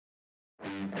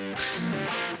Hello,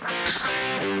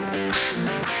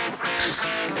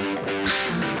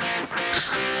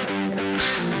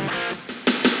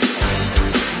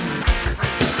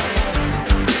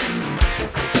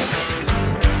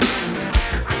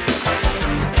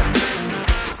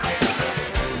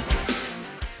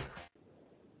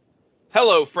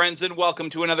 friends, and welcome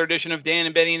to another edition of Dan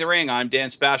and Benny in the Ring. I'm Dan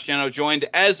Sebastiano, joined,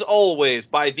 as always,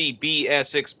 by the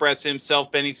BS Express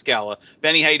himself, Benny Scala.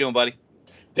 Benny, how you doing, buddy?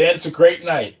 Dan, it's a great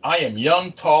night. I am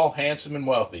young, tall, handsome, and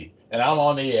wealthy, and I'm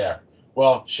on the air.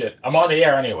 Well, shit, I'm on the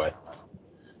air anyway.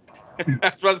 I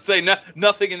was about to say,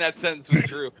 nothing in that sentence was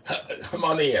true. I'm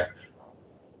on the air.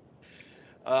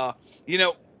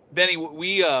 Benny,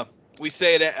 we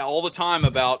say it all the time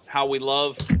about how we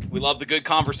love the good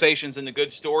conversations and the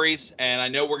good stories, and I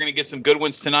know we're going to get some good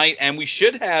ones tonight, and we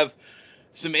should have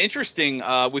some interesting.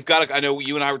 I know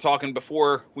you and I were talking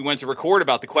before we went to record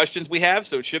about the questions we have,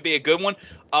 so it should be a good one.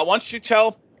 Why don't you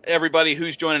tell everybody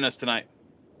who's joining us tonight?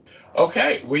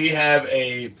 Okay, we have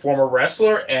a former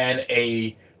wrestler and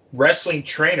a wrestling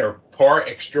trainer par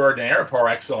extraordinaire, par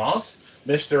excellence,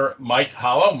 Mr. Mike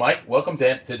Hollow. Mike, welcome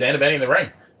to Dan and Benny in the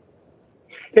Ring.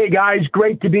 Hey, guys,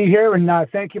 great to be here, and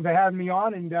thank you for having me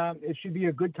on, and it should be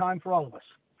a good time for all of us.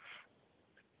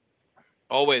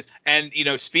 Always. And,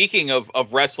 speaking of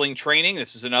wrestling training,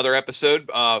 this is another episode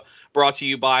brought to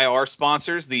you by our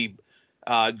sponsors, the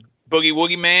Boogie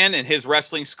Woogie Man and his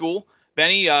wrestling school.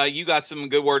 Benny, you got some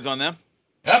good words on them.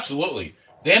 Absolutely.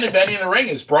 Dan and Benny in the Ring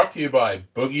is brought to you by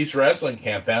Boogie's Wrestling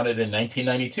Camp, founded in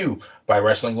 1992 by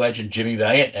wrestling legend Jimmy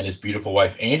Valiant and his beautiful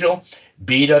wife, Angel.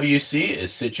 BWC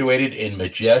is situated in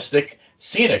majestic,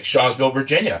 scenic Shawsville,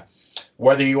 Virginia.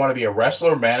 Whether you want to be a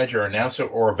wrestler, manager, announcer,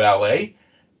 or a valet,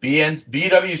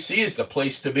 BWC is the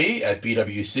place to be. At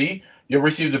BWC, you'll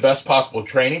receive the best possible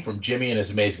training from Jimmy and his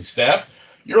amazing staff.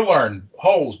 You'll learn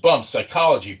holes, bumps,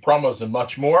 psychology, promos, and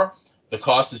much more. The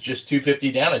cost is just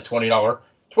 $250 down at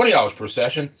 $20 per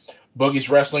session. Boogie's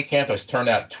Wrestling Camp has turned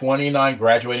out 29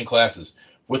 graduating classes,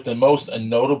 with the most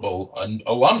notable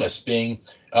alumnus being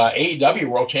AEW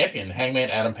World Champion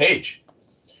Hangman Adam Page.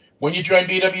 When you join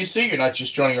BWC, you're not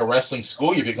just joining a wrestling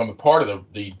school, you become a part of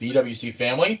the BWC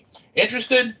family.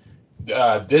 Interested?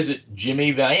 Visit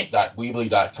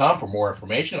jimmyvaliant.weebly.com for more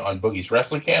information on Boogie's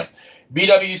Wrestling Camp.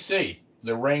 BWC,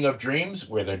 the Ring of Dreams,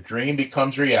 where the dream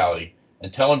becomes reality.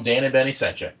 And tell them Dan and Benny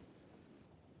sent you.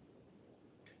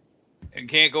 And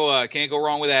can't go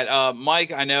wrong with that.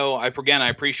 Mike, I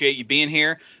appreciate you being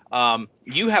here.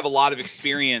 You have a lot of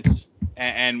experience,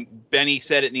 and Benny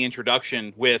said it in the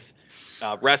introduction, with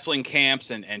wrestling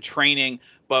camps and training,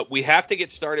 but we have to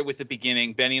get started with the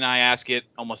beginning. Benny and I ask it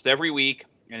almost every week,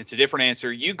 and it's a different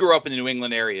answer. You grew up in the New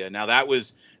England area. Now, that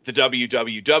was the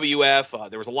WWWF.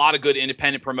 There was a lot of good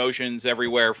independent promotions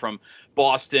everywhere from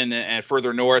Boston and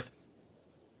further north.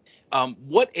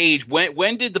 What age,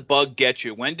 when did the bug get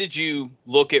you? When did you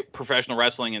look at professional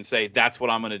wrestling and say, that's what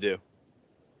I'm going to do?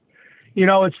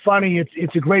 It's funny.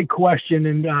 It's a great question,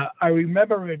 and I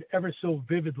remember it ever so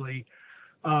vividly.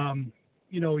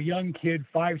 A young kid,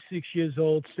 5, 6 years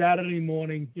old, Saturday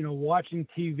morning, watching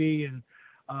TV, and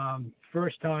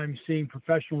first time seeing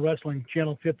professional wrestling,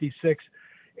 Channel 56,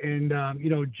 and,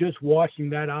 just watching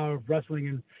that hour of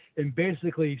wrestling and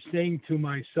basically saying to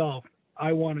myself,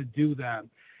 I want to do that.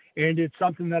 And it's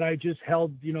something that I just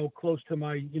held, close to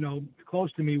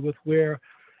me, with where,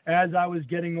 as I was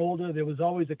getting older, there was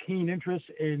always a keen interest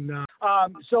in.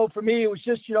 So for me, it was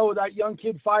just, that young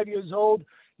kid, 5 years old,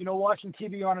 watching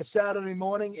TV on a Saturday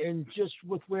morning, and just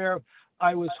with where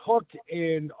I was hooked,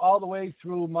 and all the way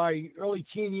through my early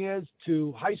teen years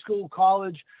to high school,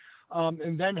 college,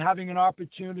 and then having an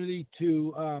opportunity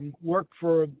to work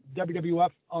for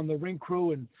WWF on the ring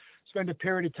crew and spend a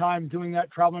period of time doing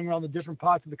that, traveling around the different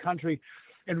parts of the country,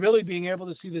 and really being able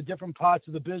to see the different parts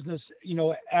of the business,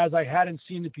 as I hadn't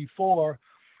seen it before.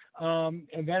 And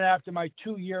then after my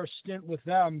 2-year stint with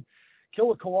them,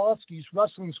 Killer Kowalski's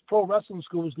pro wrestling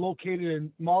school was located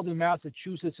in Malden,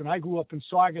 Massachusetts, and I grew up in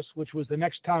Saugus, which was the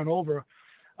next town over.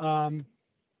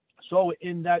 So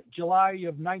in that July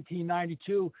of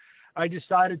 1992, I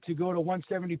decided to go to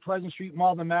 170 Pleasant Street,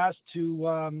 Malden, Mass,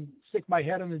 to stick my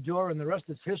head in the door, and the rest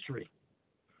is history.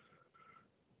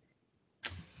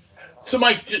 So,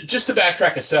 Mike, just to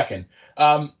backtrack a second,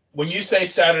 when you say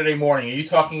Saturday morning, are you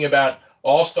talking about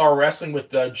All-Star Wrestling with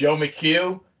Joe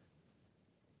McHugh?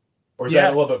 Or is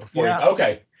that a little bit before you?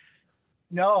 Okay.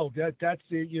 No, that's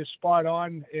it. You're spot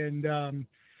on. And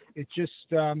it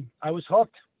just, I was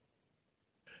hooked.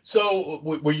 So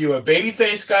were you a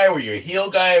babyface guy? Were you a heel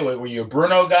guy? Were you a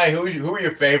Bruno guy? Who were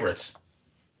your favorites?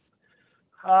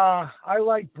 I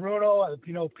like Bruno,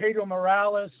 Pedro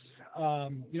Morales.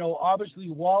 Obviously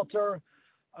Walter,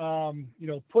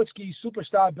 Putski,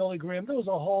 Superstar Billy Graham. There was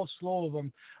a whole slew of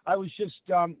them. I was just,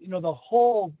 the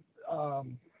whole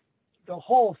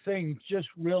thing just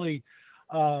really,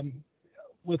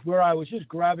 with where I was just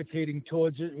gravitating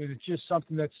towards it, and it's just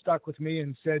something that stuck with me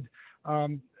and said,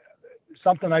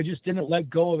 something I just didn't let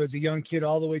go of as a young kid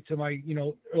all the way to my,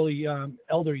 early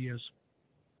elder years.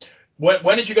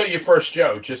 When did you go to your first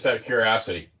show? Just out of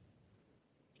curiosity.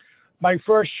 My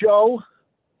first show.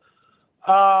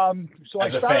 So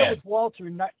As I a started fan. with Walter.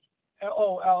 I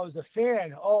was a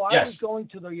fan. I Yes. was going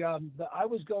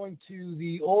to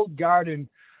the old garden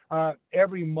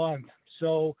every month.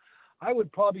 So I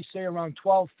would probably say around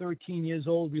 12, 13 years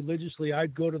old religiously.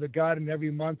 I'd go to the garden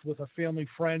every month with a family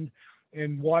friend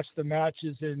and watch the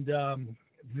matches, and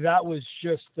that was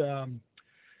just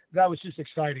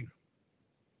exciting.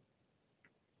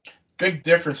 Big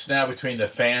difference now between the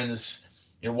fans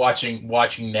you're watching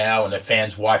now and the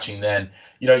fans watching then.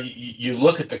 You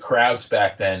look at the crowds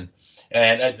back then,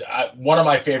 and one of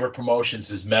my favorite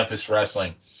promotions is Memphis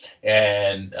Wrestling,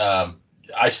 and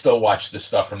I still watch the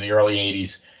stuff from the early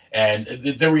 80s,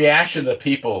 and the reaction of the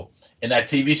people in that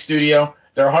TV studio,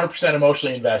 they're 100%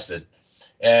 emotionally invested.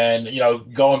 And,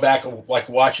 going back, like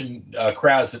watching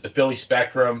crowds at the Philly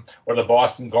Spectrum or the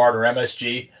Boston Garden or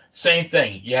MSG, same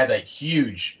thing. You had that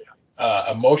huge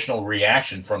emotional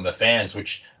reaction from the fans,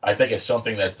 which I think is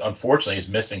something that unfortunately is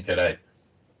missing today.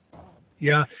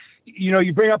 Yeah.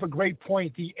 You bring up a great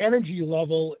point. The energy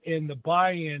level and the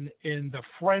buy-in and the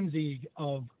frenzy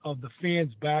of the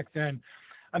fans back then.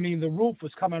 I mean, the roof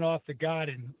was coming off the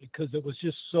garden because it was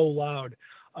just so loud.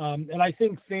 And I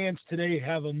think fans today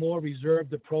have a more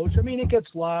reserved approach. I mean, it gets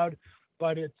loud,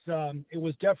 but it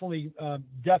was definitely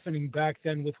deafening back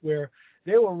then, with where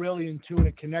they were really in tune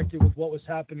and connected with what was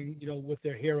happening, with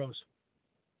their heroes.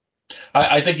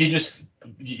 I think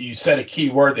you said a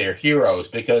key word there, heroes,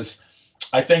 because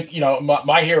I think,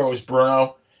 my hero is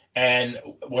Bruno. And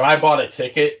when I bought a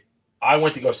ticket, I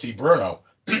went to go see Bruno.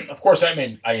 Of course, I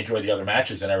enjoyed the other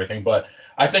matches and everything, but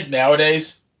I think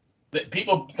nowadays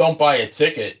people don't buy a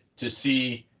ticket to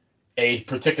see a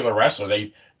particular wrestler.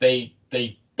 They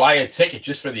buy a ticket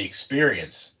just for the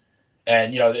experience.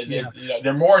 And,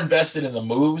 they're more invested in the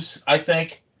moves, I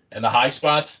think, and the high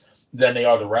spots than they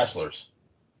are the wrestlers.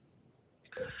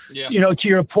 Yeah. To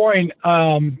your point,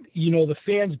 the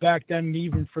fans back then, and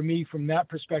even for me from that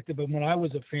perspective, and when I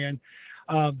was a fan,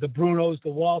 the Brunos, the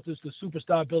Walters, the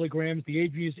Superstar Billy Grahams, the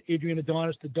Adrian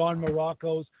Adonis, the Don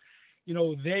Moroccos,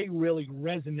 they really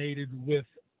resonated with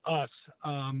us,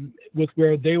 with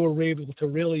where they were able to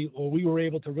really, or we were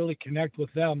able to really connect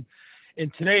with them.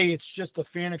 And today it's just a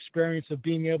fan experience of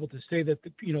being able to say that,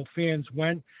 fans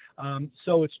went.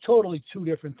 So it's totally two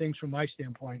different things from my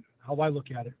standpoint, how I look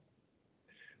at it.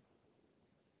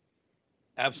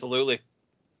 Absolutely.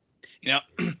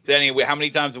 Benny, how many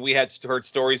times have we heard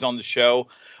stories on the show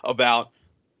about,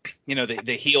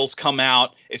 the heels come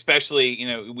out,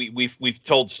 especially, we've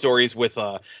told stories with,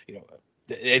 the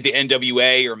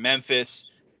NWA or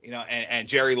Memphis, and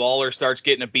Jerry Lawler starts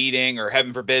getting a beating, or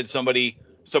heaven forbid somebody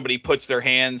puts their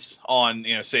hands on,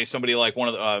 say somebody like one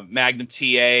of the Magnum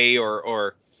TA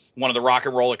or one of the Rock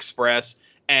and Roll Express,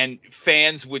 and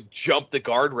fans would jump the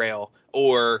guardrail,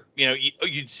 or,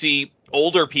 you'd see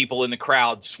older people in the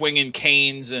crowd swinging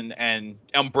canes and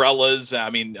umbrellas. I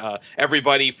mean,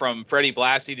 everybody from Freddie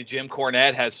Blassie to Jim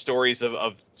Cornette has stories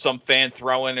of some fan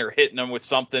throwing or hitting them with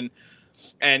something.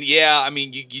 And yeah, I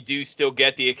mean, you do still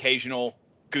get the occasional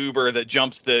goober that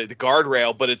jumps the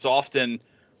guardrail, but it's often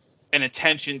an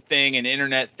attention thing, an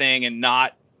internet thing, and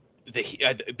not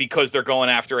because they're going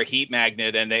after a heat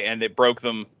magnet and they broke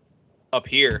them up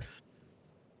here.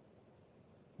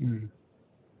 Mm.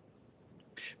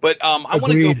 But I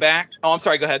want to go back. Oh, I'm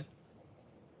sorry. Go ahead.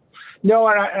 No,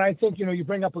 and I think, you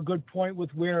bring up a good point with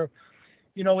where,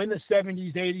 in the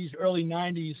 70s, 80s, early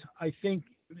 90s, I think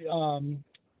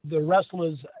the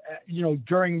wrestlers,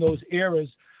 during those eras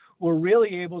were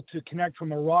really able to connect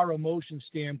from a raw emotion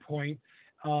standpoint,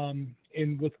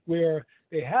 and with where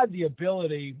they had the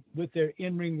ability with their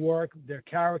in-ring work, their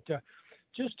character,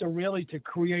 just to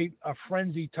create a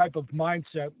frenzy type of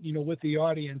mindset, with the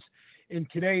audience. And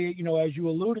today, as you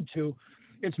alluded to,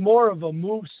 it's more of a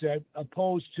move set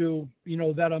opposed to,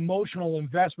 that emotional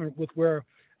investment with where,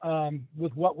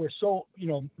 with what we're so,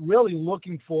 really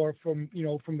looking for from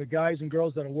the guys and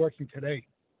girls that are working today.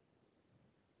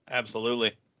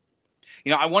 Absolutely.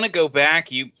 I want to go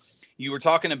back. You were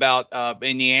talking about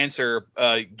in the answer,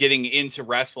 getting into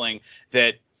wrestling,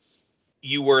 that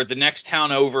you were the next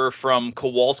town over from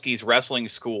Kowalski's wrestling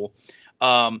school.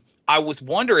 I was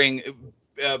wondering,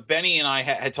 Benny and I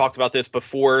had talked about this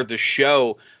before the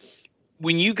show.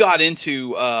 When you got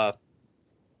into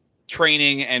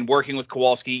training and working with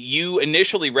Kowalski, you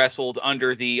initially wrestled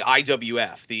under the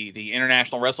IWF, the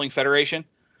International Wrestling Federation.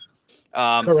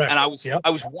 Correct. And I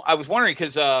was wondering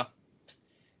because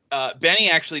Benny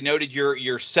actually noted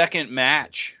your second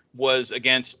match was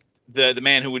against the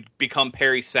man who would become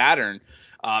Perry Saturn,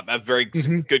 a very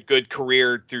good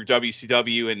career through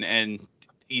WCW and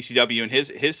ECW in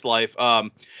his life.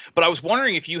 But I was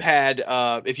wondering if you had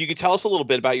if you could tell us a little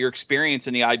bit about your experience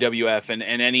in the IWF and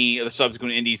any of the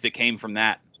subsequent indies that came from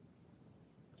that.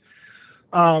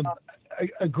 A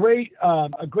great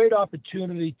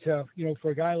opportunity to,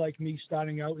 for a guy like me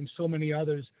starting out and so many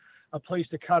others, a place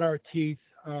to cut our teeth.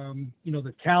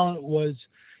 The talent was,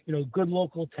 good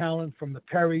local talent from the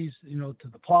Perrys, to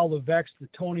the Paul Levesques, the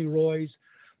Tony Roys,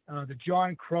 the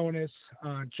John Cronus,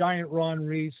 Giant Ron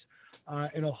Reese,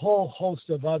 and a whole host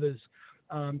of others.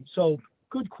 So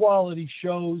good quality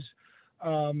shows.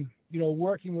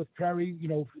 Working with Perry,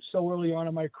 so early on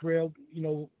in my career,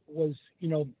 was,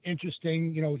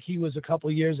 interesting. He was a couple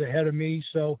of years ahead of me.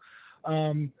 So,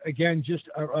 again, just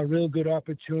a real good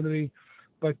opportunity.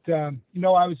 But, I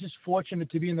was just fortunate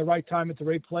to be in the right time at the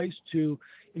right place to,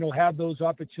 have those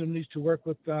opportunities to work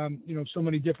with, so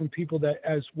many different people that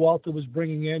as Walter was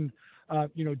bringing in,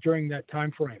 during that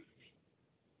time frame.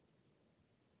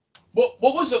 What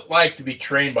was it like to be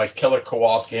trained by Killer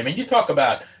Kowalski? I mean, you talk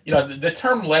about, the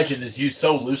term legend is used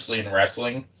so loosely in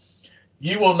wrestling.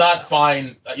 You will not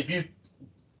find, if you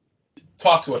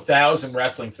talk to 1,000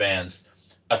 wrestling fans,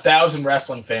 1,000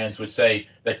 wrestling fans would say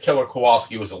that Killer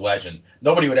Kowalski was a legend.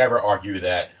 Nobody would ever argue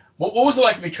that. What was it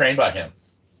like to be trained by him?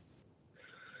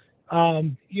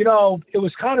 It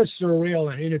was kind of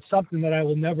surreal, and it's something that I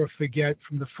will never forget.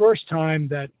 From the first time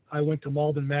that I went to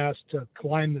Malden, Mass to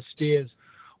climb the stairs,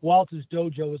 Walter's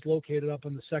dojo was located up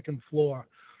on the second floor.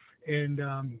 And,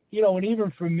 and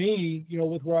even for me,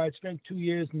 with where I'd spent 2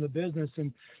 years in the business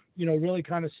and, really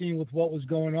kind of seeing with what was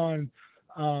going on,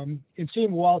 and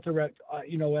seeing Walter at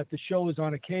the shows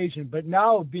on occasion, but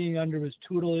now being under his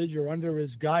tutelage or under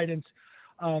his guidance,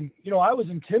 I was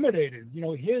intimidated.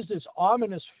 Here's this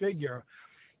ominous figure,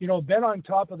 been on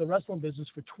top of the wrestling business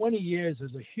for 20 years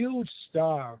as a huge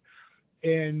star.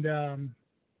 And,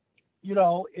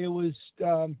 it was,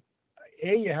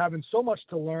 you're having so much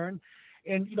to learn.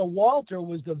 And, Walter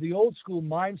was of the old school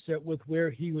mindset with where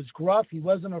he was gruff. He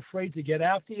wasn't afraid to get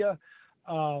after you.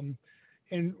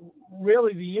 And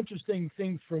really the interesting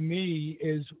thing for me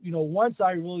is, once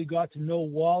I really got to know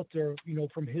Walter,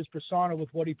 from his persona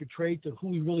with what he portrayed to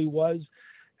who he really was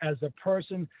as a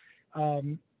person,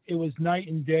 it was night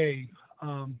and day.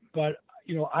 But,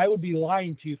 I would be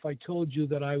lying to you if I told you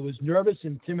that I was nervous,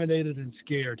 intimidated, and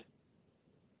scared.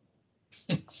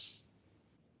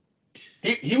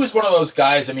 He was one of those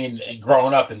guys,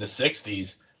 growing up in the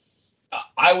 60s,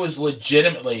 I was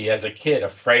legitimately, as a kid,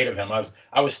 afraid of him.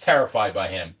 I was terrified by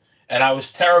him. And I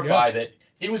was terrified that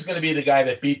he was going to be the guy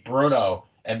that beat Bruno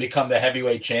and become the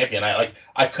heavyweight champion.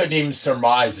 I couldn't even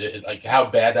surmise it, how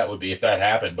bad that would be if that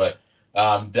happened. But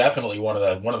definitely one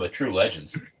of the true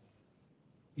legends.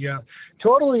 Yeah,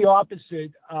 totally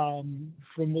opposite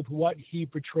from with what he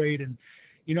portrayed. And,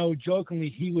 jokingly,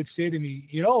 he would say to me,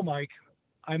 Mike,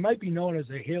 I might be known as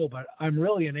a heel, but I'm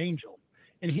really an angel.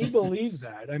 And he believed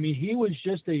that. He was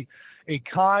just a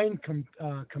kind,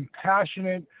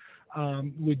 compassionate,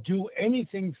 would do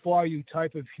anything for you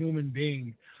type of human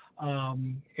being.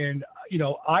 And,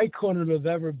 I couldn't have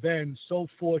ever been so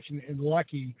fortunate and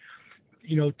lucky,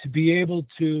 to be able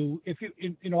to,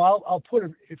 I'll put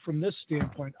it from this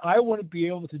standpoint, I wouldn't be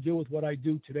able to do with what I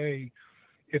do today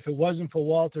if it wasn't for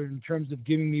Walter in terms of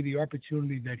giving me the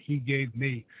opportunity that he gave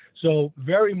me. So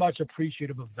very much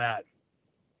appreciative of that.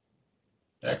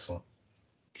 Excellent.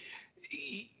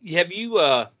 Have you,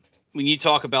 when you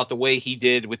talk about the way he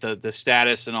did with the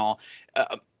status and all,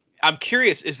 I'm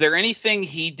curious, is there anything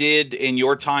he did in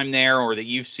your time there or that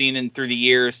you've seen through the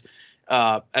years,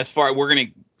 as far, we're going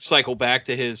to cycle back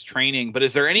to his training, but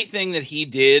is there anything that he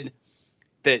did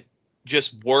that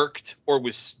just worked or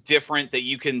was different that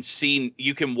you can see,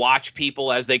 you can watch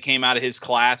people as they came out of his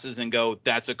classes and go,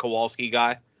 that's a Kowalski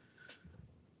guy?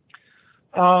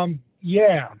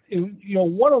 Yeah.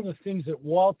 One of the things that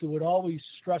Walter would always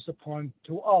stress upon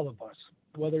to all of us,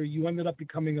 whether you ended up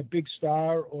becoming a big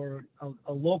star or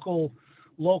a local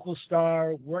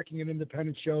star working in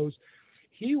independent shows,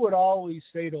 he would always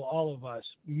say to all of us,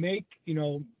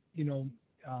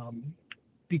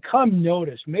 become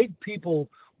noticed, make people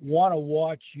want to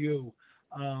watch you.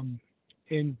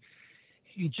 And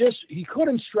he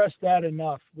couldn't stress that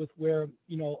enough with where,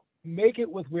 make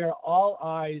it with where all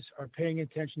eyes are paying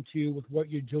attention to you with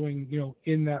what you're doing,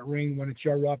 in that ring when it's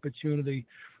your opportunity,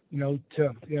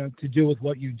 to do with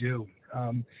what you do.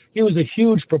 He was a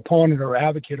huge proponent or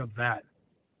advocate of that.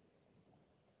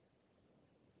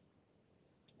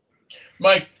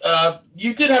 Mike,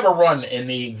 you did have a run in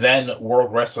the then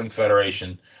World Wrestling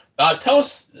Federation. Tell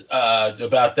us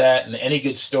about that and any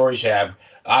good stories you have.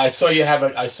 I saw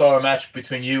a match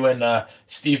between you and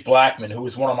Steve Blackman, who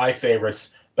was one of my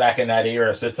favorites back in that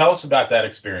era. So tell us about that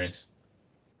experience.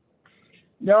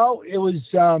 No, it was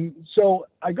so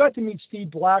I got to meet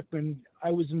Steve Blackman.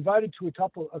 I was invited to a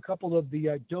couple of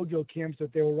the dojo camps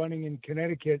that they were running in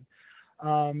Connecticut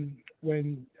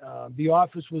when the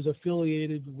office was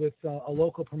affiliated with a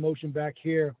local promotion back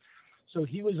here. So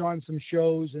he was on some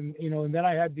shows, and then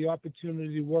I had the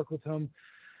opportunity to work with him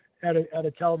at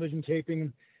a television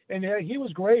taping, and he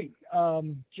was great.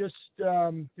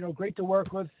 Great to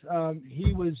work with.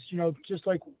 He was just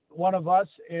like one of us,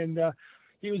 and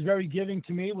he was very giving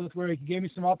to me with where he gave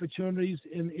me some opportunities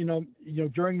in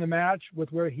during the match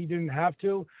with where he didn't have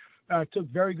to. Took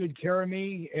very good care of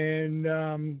me,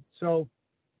 and so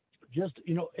just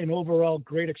an overall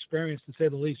great experience to say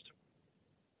the least.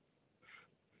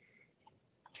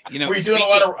 Were you doing a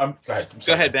lot of?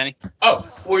 Go ahead, Benny. Oh,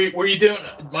 were you doing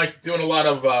a lot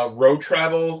of road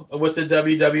travel with the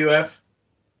WWF?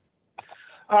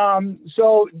 I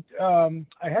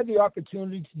had the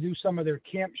opportunity to do some of their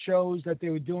camp shows that they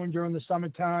were doing during the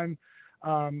summertime.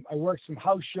 I worked some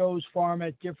house shows for them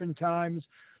at different times.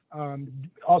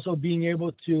 Also being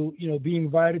able to, be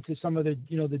invited to some of the,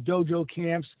 the dojo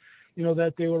camps,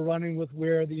 that they were running with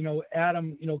where,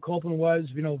 Adam, Copeland was,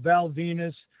 Val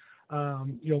Venus,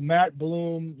 Matt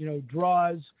Bloom,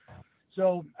 Draws.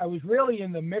 So I was really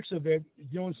in the mix of it,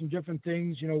 doing some different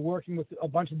things, working with a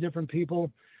bunch of different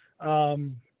people.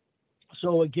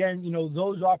 So again,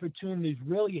 those opportunities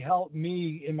really helped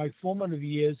me in my formative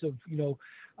years of,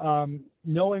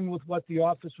 knowing with what the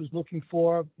office was looking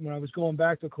for when I was going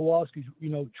back to Kowalski's,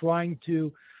 trying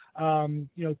to,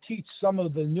 teach some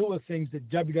of the newer things that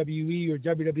WWE or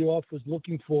WWF was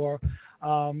looking for,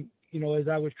 as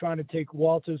I was trying to take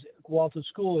Walter's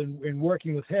school and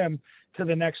working with him to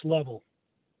the next level.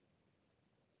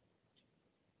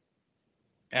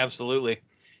 Absolutely.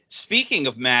 Speaking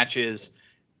of matches,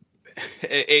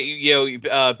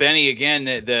 Benny, again,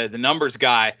 the numbers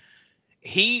guy,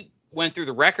 he went through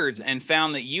the records and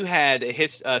found that you had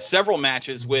several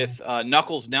matches with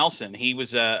Knuckles Nelson. He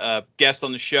was a guest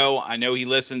on the show. I know he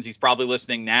listens. He's probably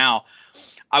listening now.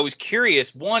 I was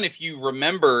curious, one, if you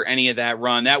remember any of that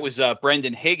run. That was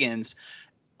Brendan Higgins.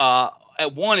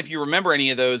 One, if you remember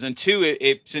any of those. And two,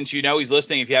 since he's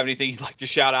listening, if you have anything you'd like to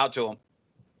shout out to him.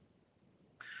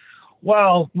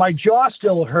 Well, my jaw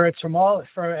still hurts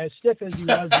for as stiff as he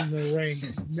was in the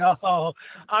ring. No,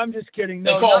 I'm just kidding.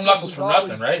 They call him Knuckles for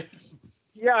nothing, right?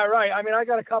 Yeah, right. I mean, I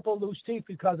got a couple of loose teeth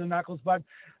because of Knuckles, but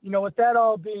with that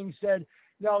all being said,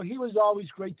 no, he was always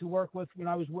great to work with. When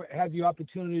I had the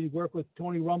opportunity to work with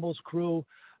Tony Rumble's crew,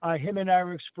 him and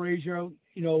Eric Frazier,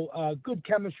 good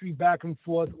chemistry back and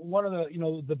forth. One of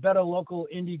the better local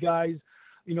indie guys.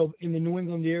 In the New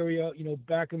England area,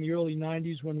 back in the early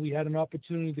 90s when we had an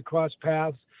opportunity to cross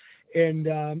paths. And,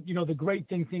 the great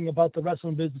thing about the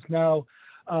wrestling business now,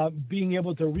 being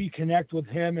able to reconnect with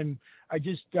him. And I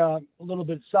just, a little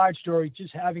bit side story,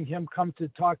 just having him come to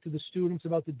talk to the students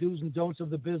about the do's and don'ts of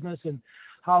the business and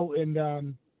how,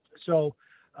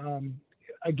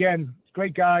 again,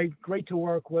 great guy, great to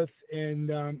work with.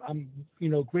 And I'm,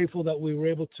 grateful that we were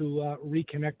able to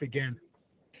reconnect again.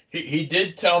 He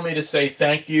did tell me to say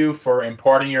thank you for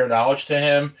imparting your knowledge to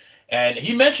him. And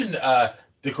he mentioned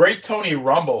the great Tony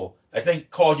Rumble, I think,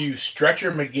 called you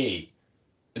Stretcher McGee.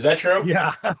 Is that true?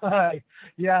 Yeah.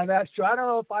 Yeah, that's true. I don't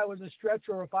know if I was a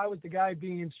stretcher or if I was the guy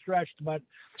being stretched, but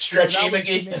Stretchy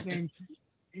McGee.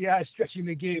 Yeah, Stretchy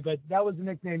McGee. But that was the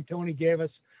nickname Tony gave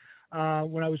us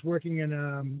when I was working in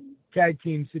a tag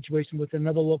team situation with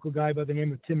another local guy by the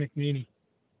name of Tim McNeely.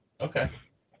 Okay.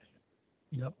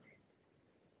 Yep.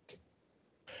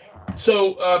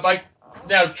 So, Mike,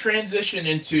 now transition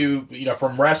into,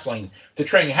 from wrestling to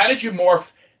training. How did you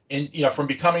morph from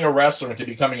becoming a wrestler to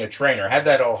becoming a trainer? How'd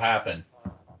that all happen?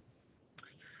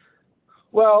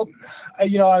 Well,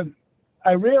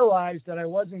 I realized that I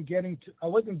wasn't getting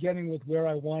with where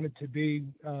I wanted to be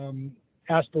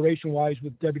aspiration-wise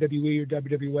with WWE or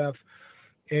WWF.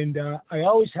 And I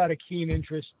always had a keen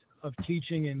interest of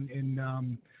teaching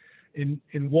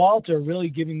and Walter really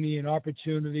giving me an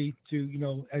opportunity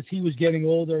to, as he was getting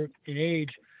older in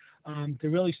age, to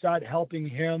really start helping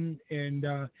him and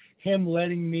him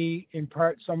letting me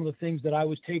impart some of the things that I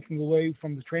was taking away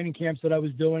from the training camps that I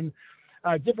was doing,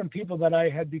 different people that I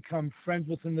had become friends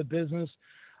with in the business,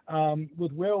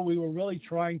 with where we were really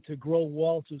trying to grow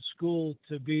Walter's School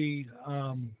to be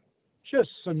just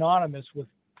synonymous with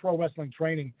pro wrestling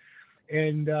training.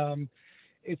 And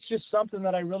it's just something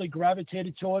that I really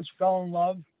gravitated towards, fell in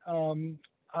love.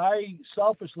 I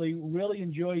selfishly really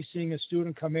enjoy seeing a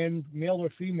student come in, male or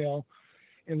female,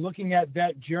 and looking at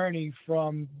that journey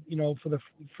from,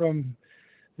 from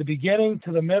the beginning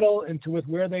to the middle and to with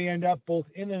where they end up, both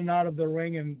in and out of the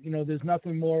ring. And, there's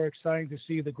nothing more exciting to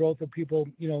see the growth of people,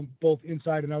 both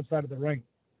inside and outside of the ring.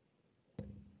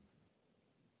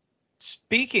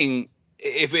 Speaking,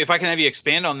 if I can have you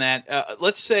expand on that,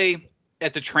 let's say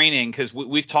at the training, because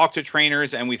we've talked to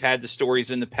trainers and we've had the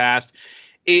stories in the past.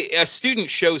 A student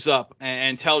shows up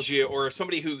and tells you, or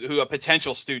somebody who a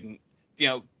potential student,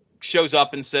 shows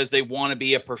up and says they want to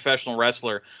be a professional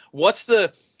wrestler. What's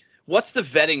the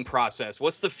vetting process?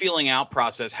 What's the feeling out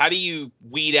process? How do you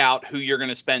weed out who you're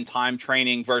going to spend time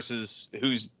training versus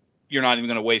who's you're not even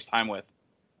going to waste time with?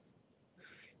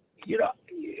 It's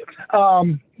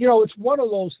one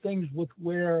of those things with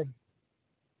where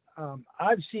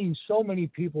I've seen so many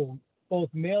people, both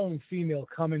male and female,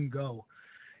 come and go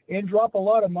and drop a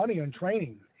lot of money on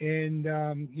training. And,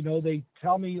 they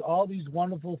tell me all these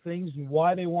wonderful things and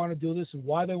why they want to do this and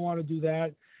why they want to do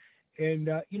that. And,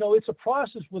 it's a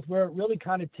process with where it really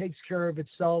kind of takes care of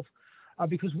itself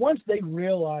because once they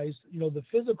realize, the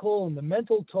physical and the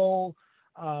mental toll,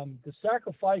 the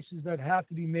sacrifices that have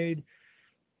to be made,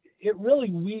 it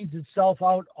really weeds itself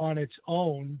out on its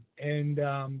own. And,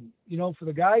 for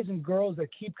the guys and girls that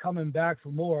keep coming back for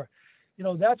more,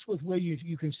 that's with where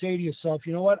you can say to yourself,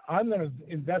 you know what, I'm going to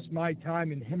invest my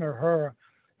time in him or her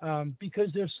because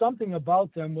there's something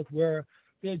about them with where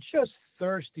they're just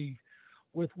thirsty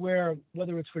with where,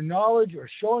 whether it's for knowledge or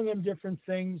showing them different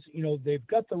things, they've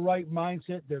got the right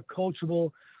mindset, they're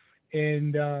coachable,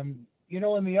 and, and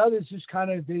the others just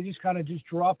kind of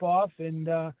drop off and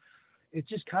it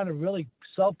just kind of really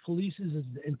self-polices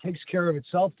and takes care of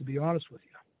itself, to be honest with you.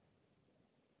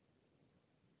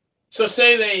 So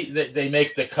say they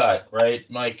make the cut, right,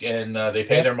 Mike, and they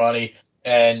pay their money,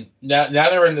 and now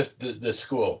they're in the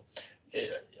school.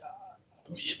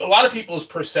 A lot of people's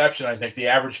perception, I think, the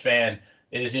average fan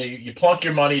is you plunk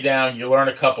your money down, you learn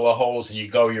a couple of holes, and you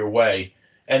go your way.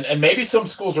 And maybe some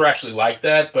schools are actually like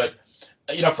that, but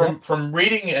from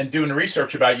reading and doing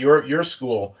research about your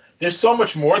school, there's so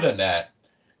much more than that.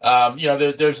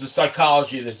 There's the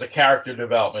psychology, there's the character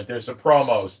development, there's the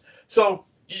promos. So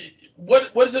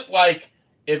what is it like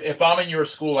if I'm in your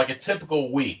school, like a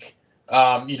typical week? You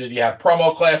have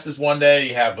promo classes one day,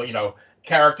 you have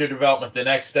character development the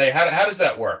next day. How does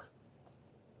that work?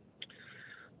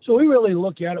 So we really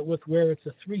look at it with where it's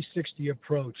a 360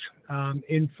 approach,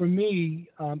 and for me,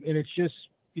 and it's just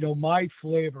my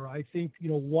flavor. I think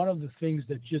one of the things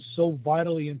that's just so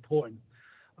vitally important,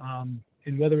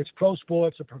 and whether it's pro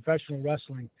sports or professional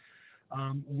wrestling.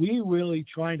 We really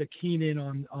trying to keen in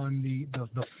on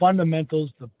the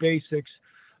fundamentals, the basics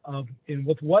of, and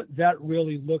with what that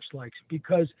really looks like.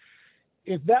 Because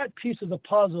if that piece of the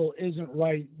puzzle isn't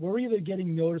right, we're either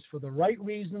getting noticed for the right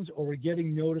reasons or we're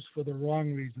getting noticed for the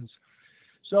wrong reasons.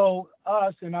 So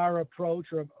us and our approach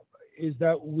is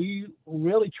that we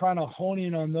really trying to hone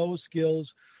in on those skills,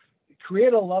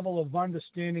 create a level of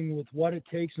understanding with what it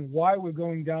takes and why we're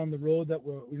going down the road that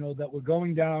we're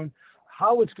going down,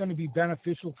 how it's going to be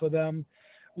beneficial for them.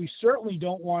 We certainly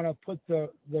don't want to put the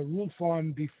roof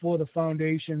on before the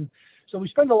foundation. So we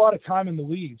spend a lot of time in the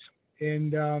weeds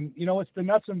and, it's the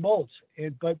nuts and bolts.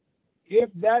 But if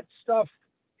that stuff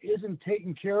isn't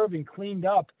taken care of and cleaned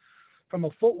up from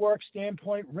a footwork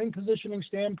standpoint, ring positioning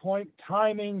standpoint,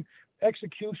 timing,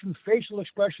 execution, facial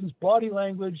expressions, body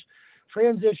language,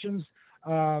 transitions,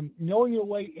 knowing your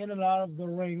way in and out of the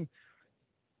ring,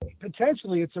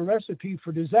 potentially it's a recipe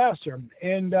for disaster.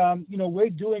 And, we're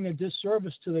doing a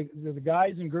disservice to the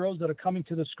guys and girls that are coming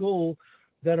to the school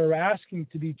that are asking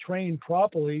to be trained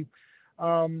properly.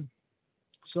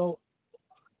 So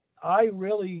I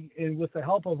really, and with the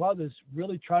help of others,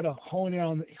 really try to hone in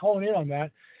on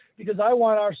that, because I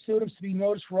want our students to be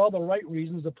noticed for all the right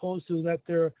reasons, opposed to that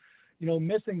they're,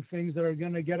 missing things that are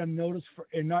going to get them noticed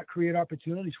and not create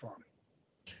opportunities for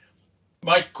them.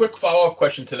 My quick follow-up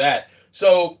question to that.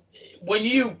 So when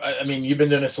you've been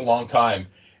doing this a long time,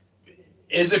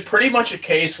 is it pretty much a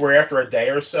case where after a day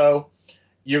or so,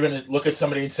 you're going to look at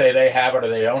somebody and say they have it or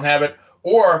they don't have it?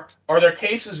 Or are there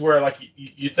cases where like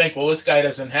you think, well, this guy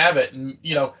doesn't have it, and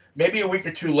maybe a week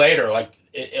or two later, like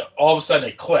all of a sudden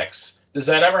it clicks. Does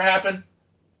that ever happen?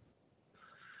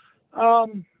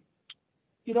 Um,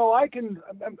 I can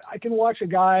watch a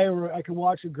guy or I can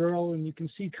watch a girl, and you can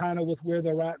see kind of with where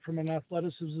they're at from an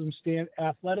athleticism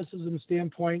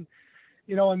standpoint,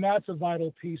 and that's a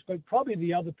vital piece. But probably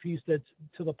the other piece that's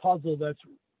to the puzzle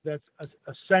that's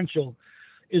essential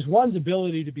is one's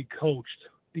ability to be coached,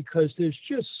 because there's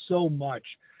just so much.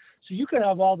 So you can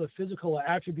have all the physical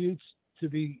attributes to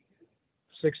be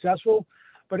successful,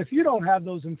 but if you don't have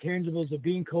those intangibles of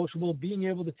being coachable, being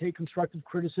able to take constructive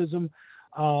criticism,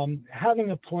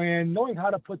 having a plan, knowing how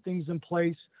to put things in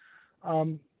place,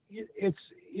 it's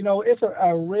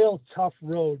a real tough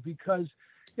road, because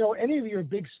any of your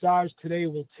big stars today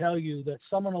will tell you that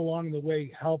someone along the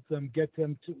way helped them get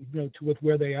them to with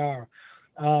where they are.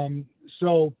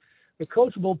 So the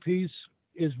coachable piece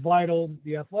is vital.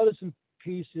 The athleticism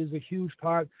piece is a huge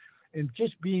part, and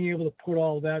just being able to put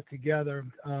all that together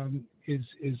is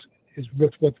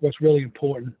what's really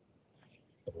important.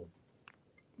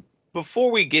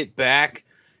 Before we get back,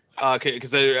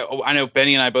 because I know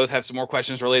Benny and I both have some more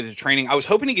questions related to training, I was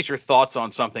hoping to get your thoughts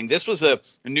on something. This was a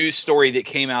news story that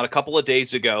came out a couple of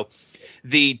days ago.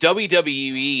 The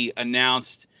WWE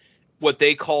announced what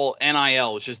they call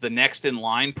NIL, which is the Next in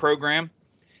Line program,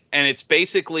 and it's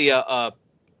basically a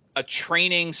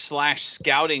training /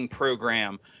 scouting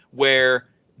program where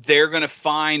they're going to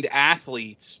find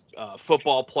athletes,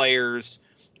 football players,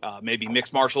 maybe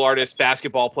mixed martial artists,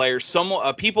 basketball players, some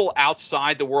people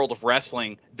outside the world of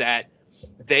wrestling that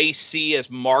they see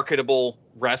as marketable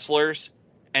wrestlers,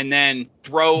 and then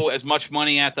throw as much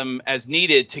money at them as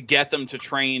needed to get them to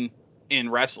train in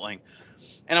wrestling.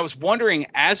 And I was wondering,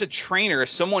 as a trainer, as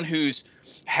someone who's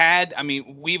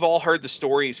we've all heard the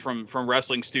stories from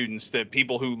wrestling students, that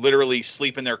people who literally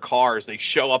sleep in their cars, they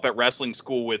show up at wrestling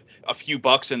school with a few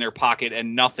bucks in their pocket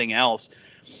and nothing else.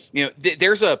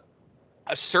 There's a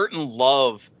certain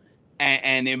love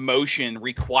and emotion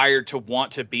required to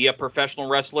want to be a professional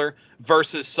wrestler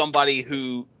versus somebody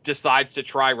who decides to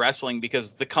try wrestling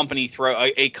because a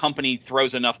company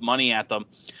throws enough money at them.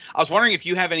 I was wondering if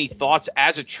you have any thoughts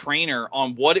as a trainer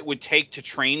on what it would take to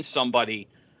train somebody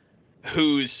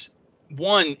who's,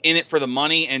 one, in it for the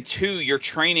money, and two, you're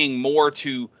training more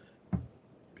to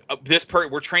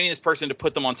we're training this person to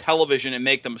put them on television and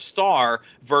make them a star,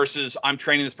 versus I'm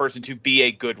training this person to be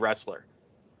a good wrestler.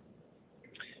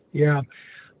 Yeah.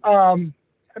 I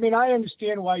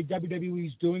understand why WWE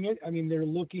is doing it. They're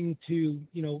looking to,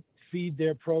 feed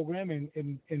their program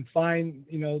and find,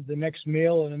 the next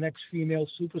male or the next female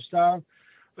superstar.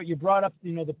 But you brought up,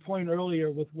 the point earlier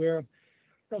with where,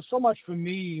 so much for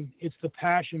me, it's the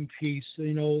passion piece,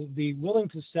 the willing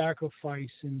to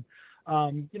sacrifice. And,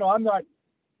 I'm not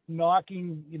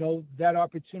knocking, that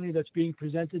opportunity that's being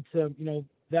presented to,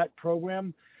 that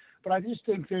program. But I just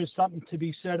think there's something to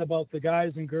be said about the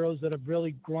guys and girls that have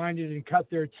really grinded and cut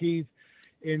their teeth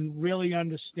and really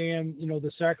understand,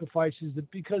 the sacrifices,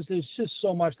 because there's just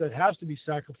so much that has to be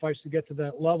sacrificed to get to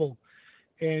that level.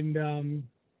 And,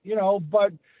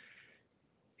 but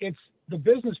it's the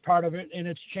business part of it, and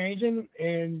it's changing,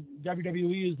 and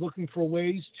WWE is looking for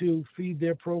ways to feed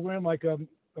their program like a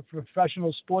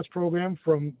professional sports program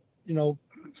from,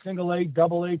 single A,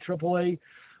 double A, triple A.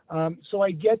 So I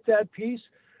get that piece.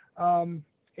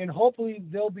 And hopefully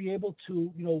they'll be able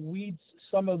to, weed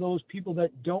some of those people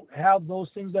that don't have those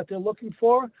things that they're looking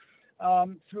for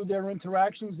through their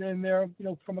interactions and their,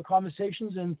 from the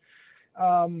conversations and,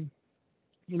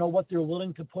 what they're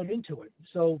willing to put into it.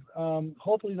 So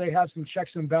hopefully they have some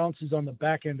checks and balances on the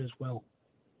back end as well.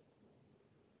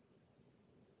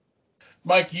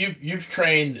 Mike, you've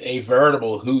trained a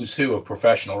veritable who's who of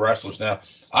professional wrestlers. Now,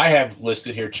 I have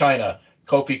listed here China,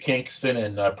 Kofi Kingston,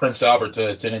 and Prince Albert,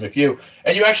 to name a few.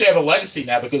 And you actually have a legacy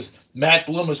now because Matt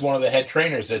Bloom is one of the head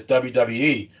trainers at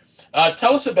WWE.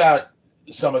 Tell us about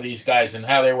some of these guys and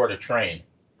how they were to train.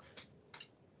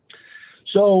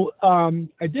 So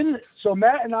So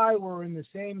Matt and I were in the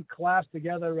same class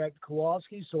together at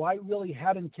Kowalski. So I really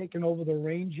hadn't taken over the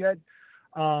reins yet.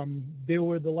 There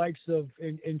were the likes of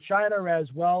in China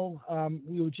as well.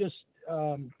 We were just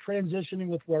transitioning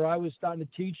with where I was starting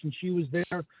to teach, and she was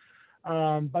there.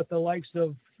 But the likes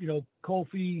of,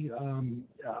 Kofi,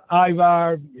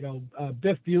 Ivar,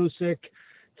 Biff Busick,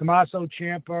 Tommaso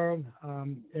Ciampa,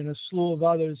 and a slew of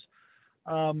others,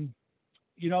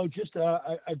 just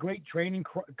a great training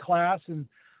class. And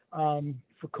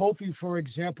for Kofi, for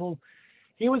example,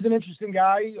 he was an interesting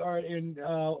guy and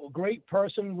a great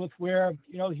person with where,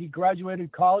 he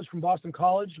graduated college from Boston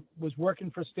College, was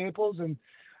working for Staples, and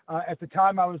at the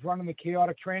time I was running the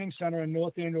Chaotic Training Center in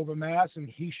North Andover, Mass, and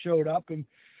he showed up and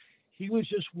he was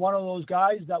just one of those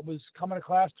guys that was coming to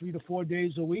class 3 to 4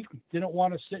 days a week, didn't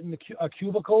want to sit in a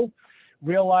cubicle,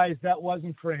 realized that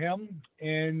wasn't for him.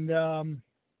 And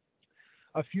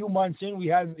a few months in, we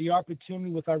had the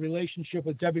opportunity with our relationship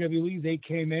with WWE. They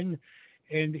came in,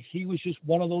 and he was just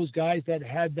one of those guys that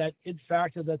had that it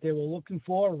factor that they were looking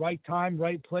for, right time,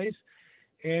 right place.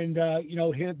 And,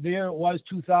 there it was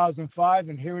 2005,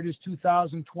 and here it is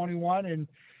 2021, and,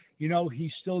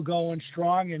 he's still going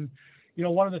strong. And,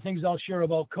 one of the things I'll share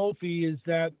about Kofi is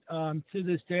that to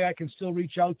this day, I can still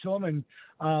reach out to him and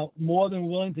more than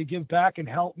willing to give back and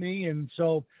help me. And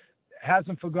so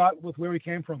hasn't forgot with where he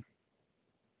came from.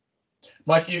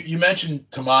 Mike, you mentioned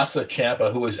Tommaso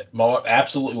Ciampa, who is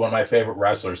absolutely one of my favorite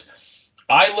wrestlers.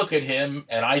 I look at him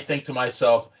and I think to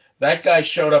myself, that guy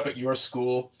showed up at your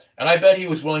school, and I bet he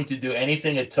was willing to do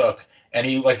anything it took, and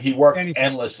he worked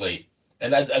endlessly.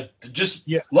 And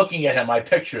looking at him, I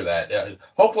picture that.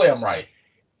 Hopefully, I'm right.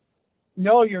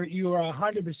 No, you are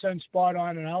 100% spot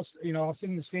on, and I'll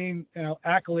sing the same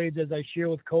accolades as I share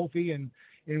with Kofi and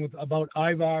with about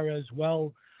Ivar as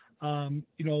well.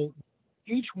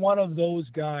 Each one of those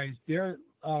guys, their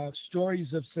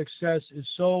stories of success is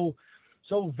so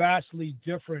vastly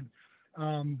different.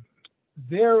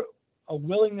 Their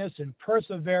willingness and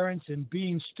perseverance and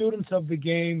being students of the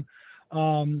game,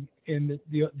 and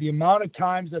the amount of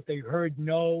times that they heard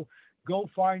no, go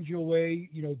find your way,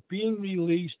 being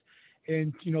released,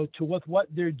 and to what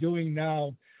they're doing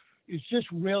now is just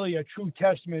really a true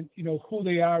testament, who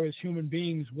they are as human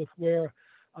beings, with where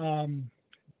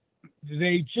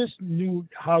they just knew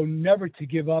how never to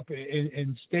give up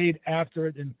and stayed after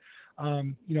it. And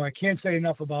I can't say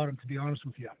enough about them, to be honest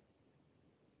with you.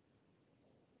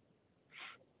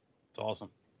 It's awesome.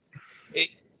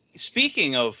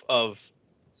 Speaking of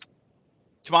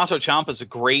Tommaso Ciampa, is a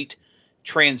great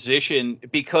transition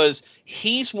because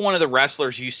he's one of the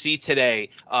wrestlers you see today.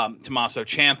 Tommaso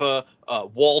Ciampa,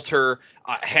 Walter,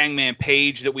 Hangman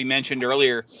Page that we mentioned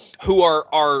earlier, who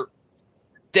are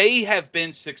they have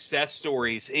been success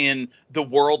stories in the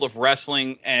world of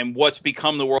wrestling and what's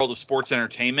become the world of sports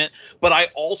entertainment. But I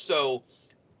also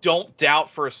don't doubt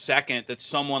for a second that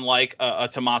someone like a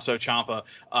Tommaso Ciampa,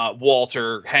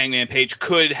 Walter, Hangman Page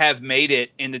could have made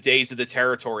it in the days of the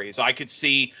territories. I could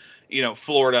see,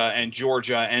 Florida and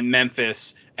Georgia and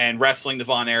Memphis and wrestling the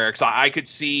Von Erichs. I could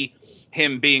see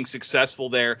him being successful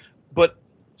there. But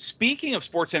speaking of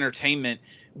sports entertainment,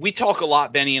 we talk a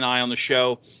lot, Benny and I, on the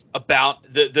show about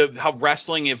the how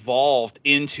wrestling evolved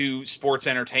into sports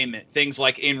entertainment. Things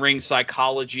like in-ring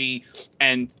psychology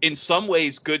and, in some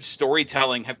ways, good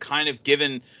storytelling have kind of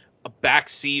given a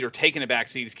backseat, or taken a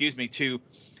backseat, to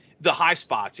the high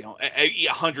spots.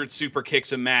 100 super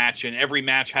kicks a match, and every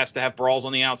match has to have brawls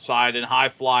on the outside and high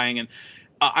flying. And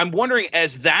I'm wondering,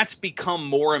 as that's become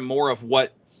more and more of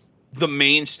what the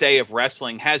mainstay of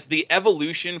wrestling, has the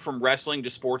evolution from wrestling to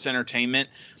sports entertainment,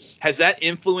 has that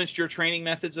influenced your training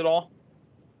methods at all?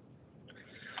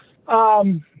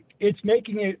 It's made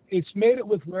it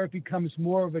with where it becomes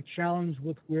more of a challenge,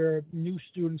 with where new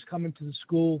students come into the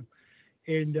school,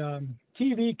 and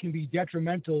TV can be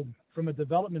detrimental from a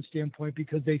development standpoint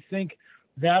because they think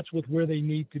that's where they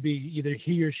need to be, either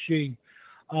he or she.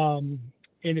 And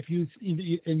if you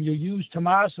use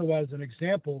Tommaso as an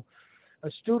example, a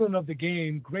student of the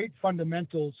game, great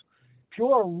fundamentals,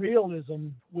 pure realism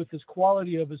with his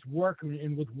quality of his work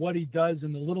and with what he does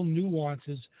and the little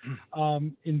nuances,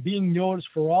 and being noticed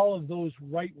for all of those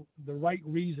the right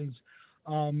reasons,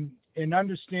 and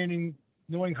understanding,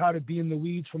 knowing how to be in the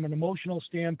weeds from an emotional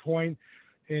standpoint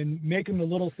and making the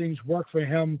little things work for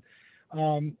him.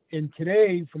 And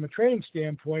today, from a training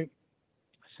standpoint,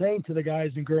 saying to the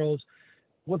guys and girls,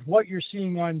 with what you're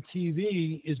seeing on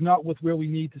TV is not with where we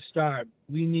need to start.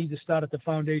 We need to start at the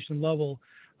foundation level,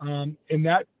 and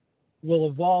that will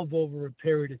evolve over a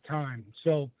period of time.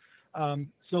 So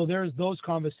there's those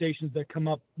conversations that come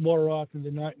up more often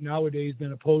than not nowadays,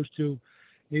 than opposed to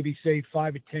maybe, say,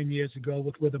 5 or 10 years ago,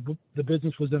 with where the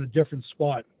business was in a different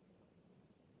spot.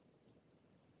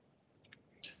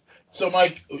 So,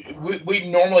 Mike, we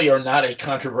normally are not a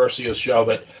controversial show,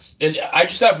 and I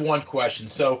just have one question.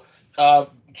 So,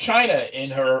 Chyna, in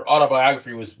her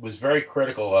autobiography, was very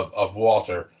critical of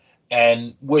Walter,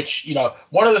 and which,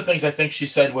 one of the things I think she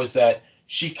said was that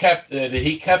he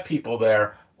kept people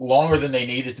there longer than they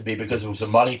needed to be because it was a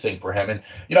money thing for him. And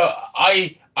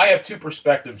I have two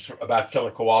perspectives about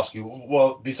Killer Kowalski.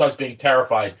 Well, besides being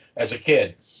terrified as a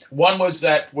kid, one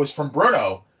was from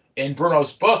Bruno. In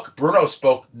Bruno's book, Bruno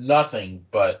spoke nothing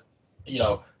but,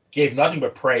 gave nothing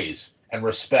but praise and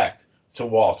respect to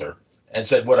Walter, and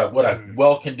said what a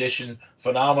well-conditioned,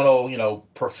 phenomenal,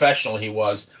 professional he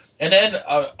was. And then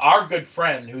our good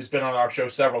friend, who's been on our show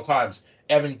several times,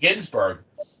 Evan Ginsberg,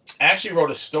 actually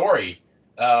wrote a story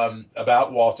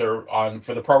about Walter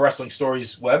for the Pro Wrestling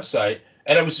Stories website,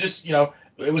 and it was just,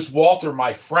 it was Walter,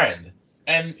 my friend,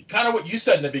 and kind of what you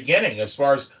said in the beginning as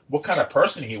far as what kind of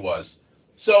person he was.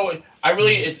 So I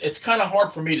really, it's kind of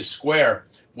hard for me to square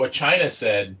what China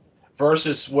said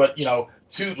versus what,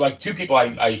 two people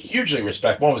I hugely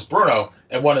respect. One was Bruno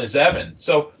and one is Evan.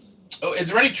 So is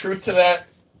there any truth to that?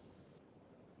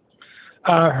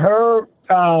 Her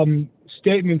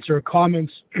statements or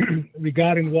comments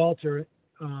regarding Walter,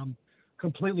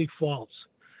 completely false.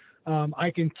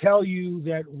 I can tell you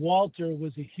that Walter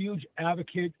was a huge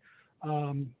advocate,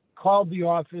 called the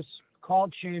office,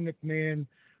 called Shane McMahon,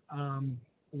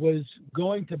 was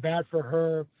going to bat for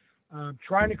her,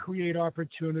 trying to create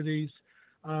opportunities.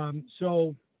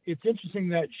 So it's interesting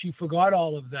that she forgot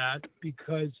all of that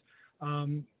because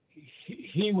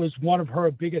he was one of her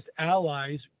biggest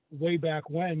allies way back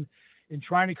when in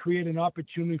trying to create an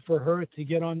opportunity for her to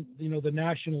get on, the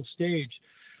national stage.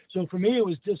 So for me, it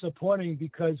was disappointing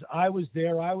because I was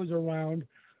there, I was around,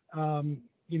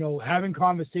 having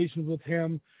conversations with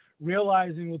him,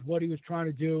 realizing with what he was trying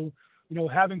to do,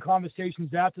 having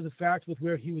conversations after the fact with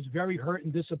where he was very hurt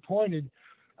and disappointed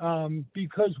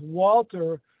because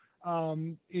Walter,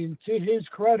 to his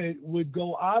credit, would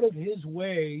go out of his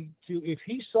way to, if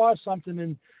he saw something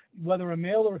in whether a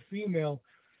male or a female,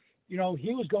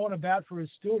 he was going to bat for his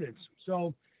students.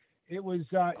 So it was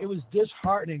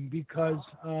disheartening because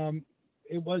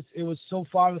it was so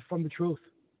far from the truth.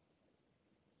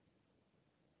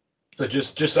 So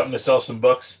just something to sell some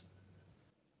books.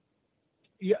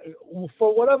 Yeah, well,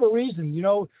 for whatever reason,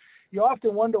 you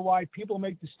often wonder why people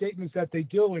make the statements that they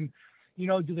do, and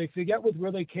do they forget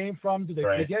where they came from? Do they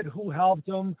forget who helped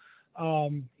them?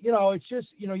 It's just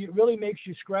it really makes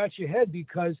you scratch your head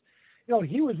because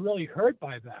he was really hurt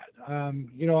by that.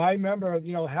 I remember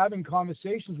having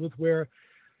conversations with where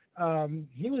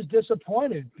he was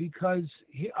disappointed because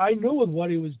I knew with what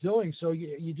he was doing. So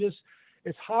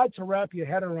it's hard to wrap your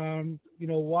head around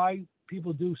why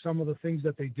people do some of the things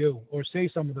that they do or say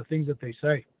some of the things that they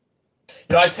say.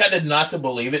 I tended not to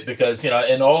believe it because,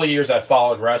 in all the years I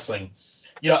followed wrestling,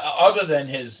 other than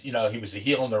his, he was a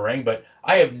heel in the ring, but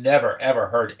I have never, ever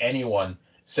heard anyone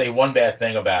say one bad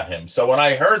thing about him. So when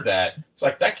I heard that, it's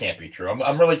like, that can't be true.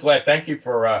 I'm really glad. Thank you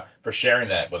for sharing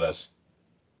that with us.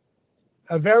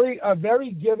 A very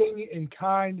giving and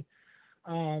kind,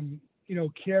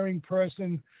 caring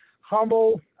person,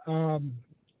 humble,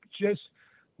 just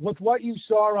with what you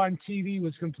saw on TV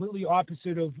was completely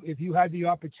opposite of if you had the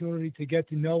opportunity to get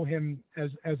to know him as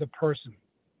a person.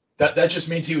 That just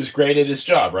means he was great at his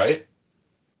job, right?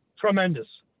 Tremendous.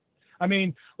 I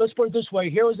mean, let's put it this way.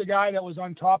 Here was a guy that was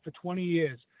on top for 20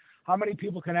 years. How many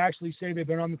people can actually say they've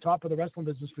been on the top of the wrestling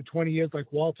business for 20 years like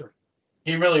Walter?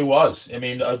 He really was. I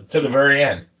mean, to the very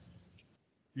end.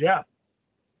 Yeah.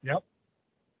 Yep.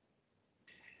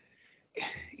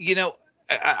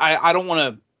 I don't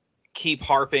want to keep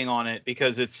harping on it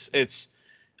because it's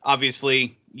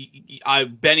obviously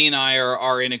Benny and I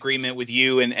are in agreement with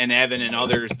you and Evan and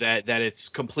others that it's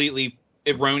completely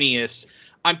erroneous.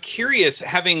 I'm curious,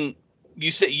 having you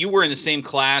said you were in the same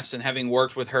class and having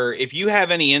worked with her, if you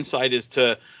have any insight as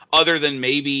to, other than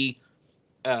maybe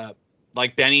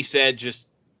like Benny said, just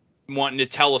wanting to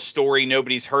tell a story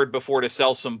nobody's heard before to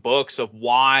sell some books, of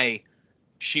why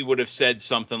she would have said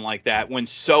something like that when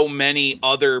so many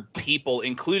other people,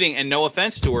 including, and no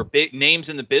offense to her, big names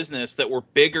in the business that were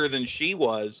bigger than she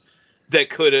was, that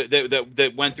could have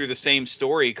that went through the same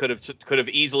story, could have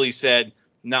easily said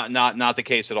not the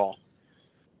case at all.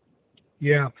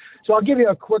 Yeah. So I'll give you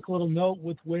a quick little note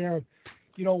with where,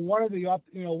 one of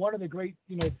the great,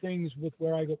 things with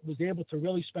where I was able to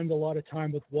really spend a lot of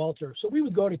time with Walter. So we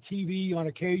would go to TV on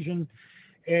occasion,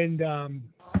 and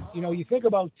you think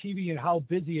about TV and how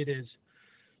busy it is.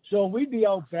 So we'd be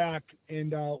out back,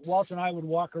 and Walter and I would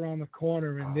walk around the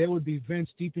corner, and there would be Vince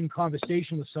deep in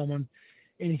conversation with someone,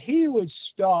 and he would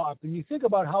stop. And you think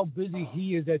about how busy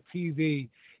he is at TV.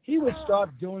 He would stop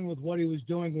doing with what he was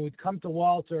doing and would come to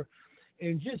Walter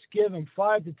and just give him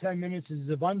 5 to 10 minutes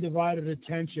of undivided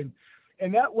attention.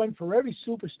 And that went for every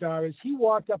superstar. As he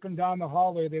walked up and down the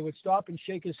hallway, they would stop and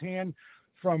shake his hand,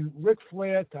 from Ric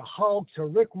Flair to Hulk to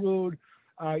Rick Rude,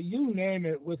 you name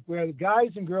it, with where the guys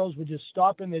and girls would just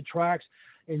stop in their tracks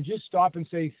and just stop and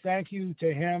say thank you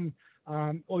to him,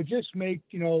 or just make,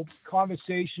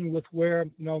 conversation with where,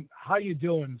 how you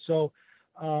doing? So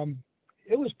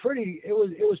it was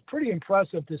pretty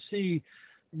impressive to see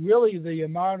really the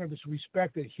amount of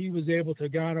respect that he was able to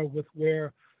garner with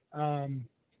where, I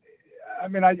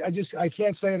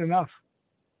can't say it enough.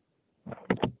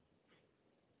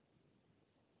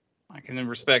 I can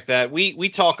respect that. We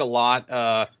talk a lot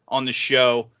on the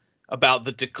show about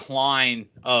the decline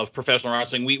of professional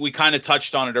wrestling. We kind of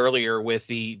touched on it earlier with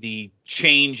the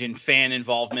change in fan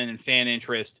involvement and fan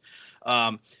interest.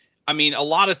 I mean, a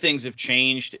lot of things have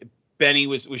changed. Benny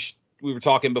we were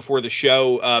talking before the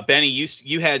show. Benny,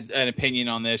 you had an opinion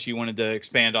on this you wanted to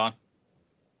expand on.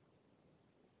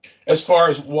 As far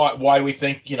as why we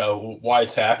think, why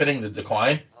it's happening, the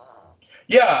decline.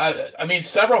 Yeah, I mean,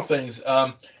 several things.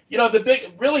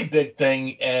 The really big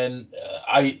thing, and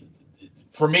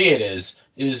for me it is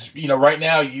right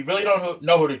now you really don't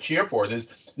know who to cheer for. There's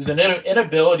an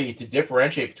inability to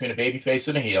differentiate between a babyface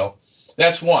and a heel.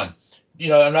 That's one.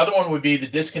 Another one would be the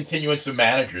discontinuance of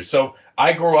managers. So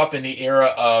I grew up in the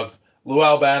era of Lou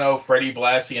Albano, Freddie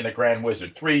Blassie, and the Grand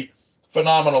Wizard. 3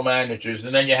 phenomenal managers.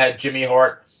 And then you had Jimmy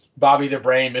Hart, Bobby the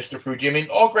Brain, Mr. Fuji. I mean,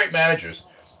 all great managers.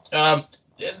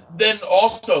 Then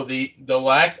also the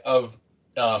lack of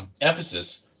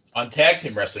emphasis on tag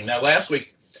team wrestling. Now, last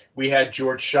week we had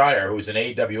George Shire, who's an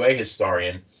AWA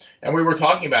historian, and we were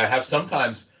talking about how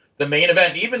sometimes the main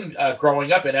event, even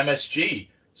growing up in MSG,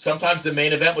 sometimes the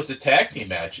main event was a tag team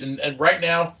match. And right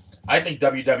now, I think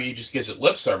WWE just gives it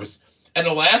lip service. And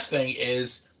the last thing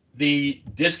is the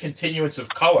discontinuance of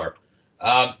color.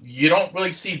 You don't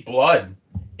really see blood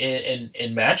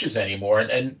in matches anymore.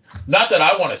 And not that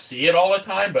I want to see it all the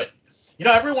time, but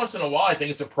every once in a while, I think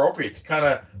it's appropriate to kind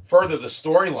of further the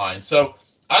storyline. So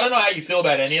I don't know how you feel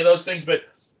about any of those things, but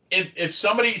if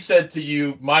somebody said to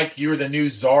you, Mike, you're the new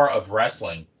czar of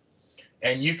wrestling,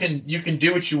 and you can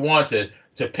do what you want to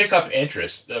pick up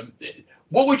interest,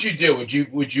 what would you do?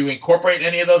 Would you incorporate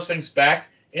any of those things back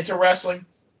into wrestling?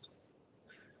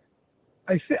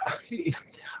 I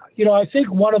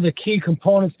think one of the key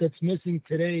components that's missing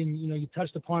today, and you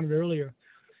touched upon it earlier,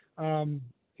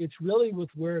 it's really with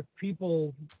where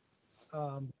people,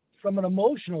 from an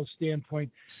emotional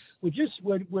standpoint, we're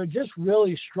just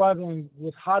really struggling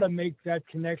with how to make that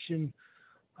connection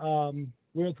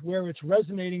with where it's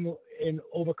resonating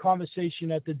over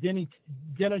conversation at the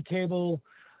dinner table,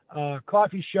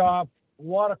 coffee shop,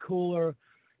 water cooler.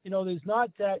 There's not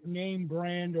that name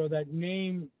brand or that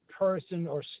name person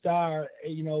or star,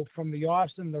 from the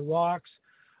Austin, the Rocks,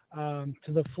 to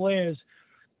the Flairs.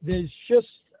 There's just,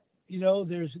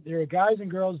 there are guys and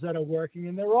girls that are working,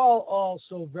 and they're all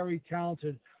also very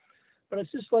talented. But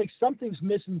it's just like something's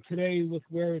missing today with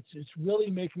where it's really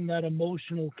making that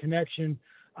emotional connection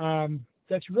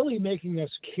that's really making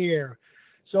us care.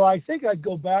 So I think I'd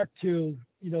go back to,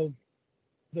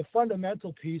 the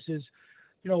fundamental pieces.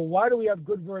 Why do we have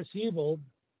good versus evil?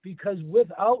 Because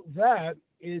without that,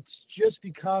 it just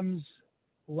becomes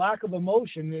lack of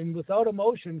emotion, and without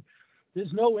emotion,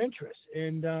 there's no interest.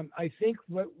 And I think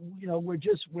we're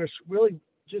really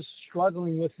just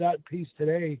struggling with that piece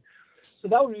today. So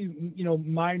that would be,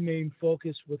 my main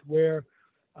focus with where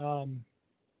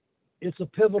it's a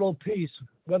pivotal piece,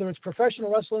 whether it's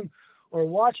professional wrestling or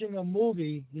watching a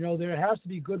movie. There has to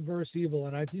be good versus evil,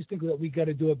 and I just think that we got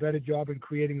to do a better job in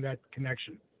creating that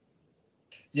connection.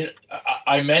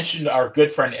 I mentioned our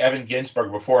good friend Evan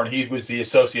Ginsberg before, and he was the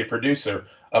associate producer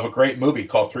of a great movie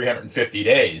called 350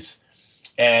 Days.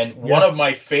 And one of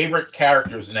my favorite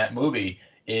characters in that movie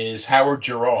is Howard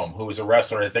Jerome, who was a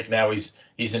wrestler. I think now he's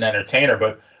an entertainer.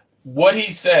 But what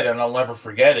he said, and I'll never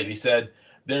forget it, he said,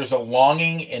 there's a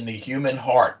longing in the human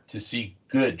heart to see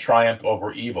good triumph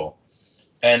over evil.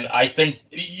 And I think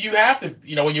you have to,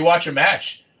 when you watch a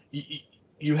match,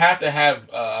 you have to have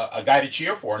a guy to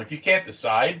cheer for. And if you can't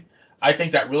decide, I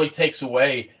think that really takes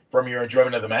away from your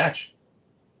enjoyment of the match.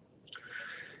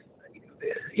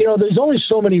 There's only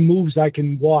so many moves I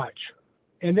can watch,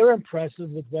 and they're impressive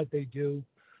with what they do.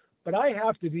 But I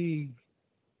have to be,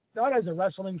 not as a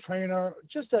wrestling trainer,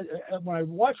 just when I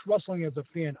watch wrestling as a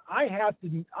fan, I have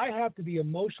to be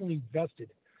emotionally vested,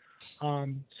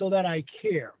 so that I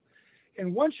care.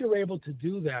 And once you're able to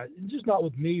do that, and just not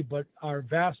with me, but our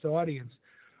vast audience,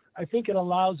 I think it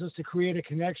allows us to create a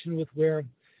connection with where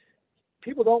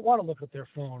people don't want to look at their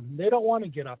phone. They don't want to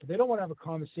get up. They don't want to have a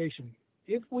conversation.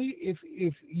 If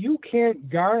you can't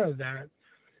garner that,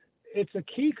 it's a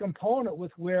key component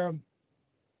with where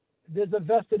there's a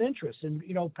vested interest. And,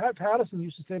 Pat Patterson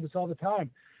used to say this all the time.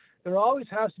 There always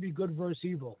has to be good versus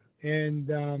evil.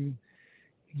 And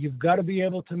you've got to be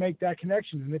able to make that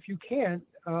connection. And if you can't,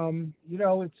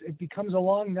 it becomes a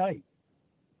long night.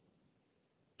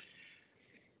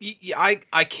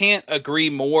 I can't agree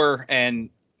more. And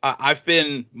I've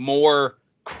been more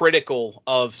critical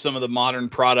of some of the modern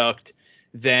product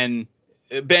than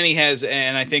Benny has.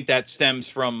 And I think that stems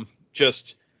from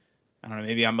just, I don't know,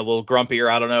 maybe I'm a little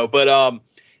grumpier. I don't know. But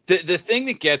The thing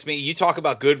that gets me, you talk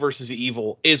about good versus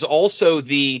evil, is also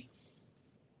the,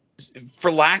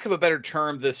 for lack of a better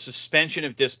term, the suspension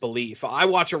of disbelief. I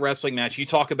watch a wrestling match. You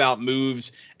talk about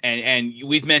moves, and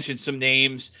we've mentioned some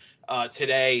names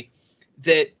today,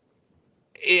 that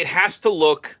it has to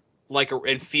look like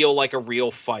and feel like a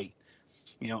real fight.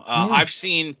 I've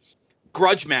seen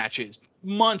grudge matches,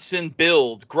 months in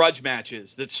build grudge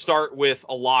matches that start with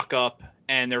a lockup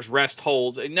and there's rest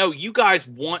holds. No, you guys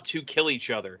want to kill each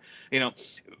other. Yeah.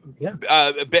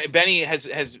 Benny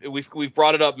has we've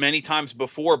brought it up many times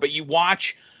before, but you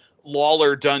watch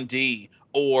Lawler Dundee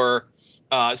or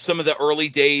some of the early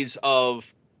days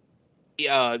of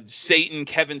Satan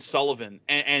Kevin Sullivan,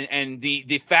 and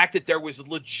the fact that there was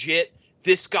legit,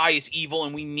 this guy is evil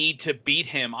and we need to beat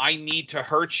him. I need to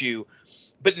hurt you.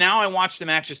 But now I watch the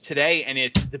matches today, and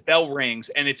it's the bell rings,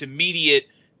 and it's immediate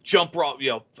jump rope,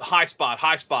 high spot,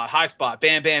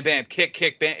 bam, bam, bam,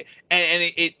 kick, bam,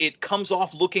 and it comes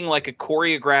off looking like a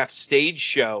choreographed stage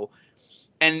show.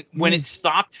 And when it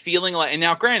stopped feeling like, and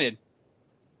now granted,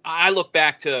 I look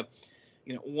back to,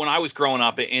 when I was growing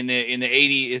up in the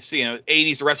 80s,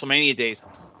 80s WrestleMania days,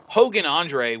 Hogan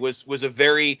Andre was a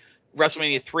very,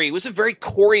 WrestleMania 3 was a very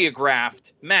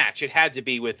choreographed match. It had to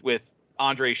be with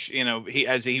Andre,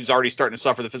 he was already starting to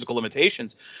suffer the physical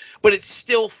limitations, but it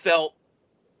still felt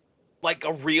like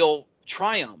a real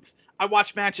triumph. I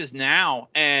watch matches now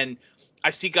and I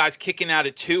see guys kicking out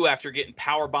at 2 after getting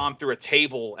power bombed through a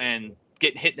table and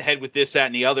getting hit in the head with this, that,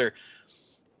 and the other.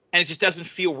 And it just doesn't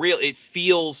feel real. It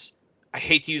feels, I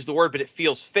hate to use the word, but it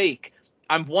feels fake.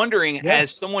 I'm wondering,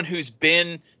 as someone who's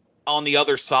been on the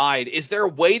other side, is there a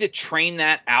way to train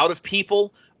that out of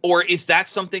people? Or is that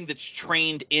something that's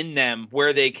trained in them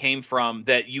where they came from,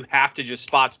 that you have to just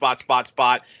spot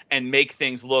and make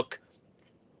things look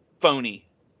phony?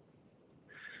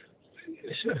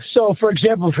 So, for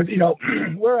example,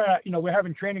 we're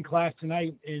having training class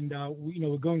tonight, and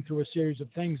we're going through a series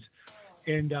of things,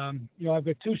 and I've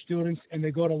got 2 students, and they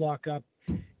go to lock up,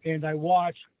 and I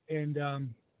watch, and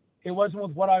it wasn't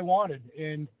with what I wanted,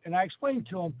 and I explained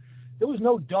to them, there was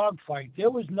no dogfight. There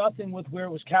was nothing with where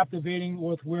it was captivating,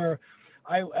 with where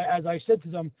as I said to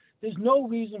them, there's no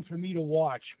reason for me to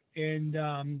watch. And,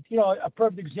 a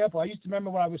perfect example, I used to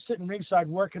remember when I was sitting ringside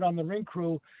working on the ring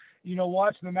crew,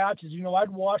 watching the matches, I'd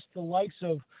watch the likes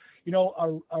of,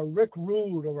 a Rick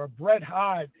Rude or a Bret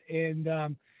Hart,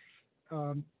 and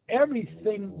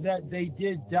everything that they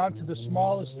did down to the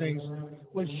smallest things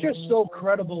was just so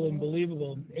credible and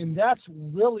believable. And that's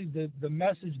really the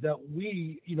message that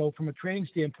we, from a training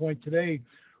standpoint today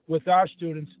with our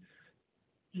students,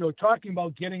 talking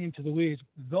about getting into the weeds,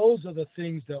 those are the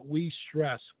things that we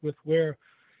stress with, where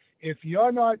if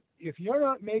you're not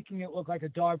making it look like a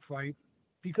dogfight,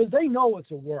 because they know it's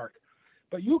a work,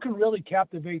 but you can really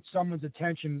captivate someone's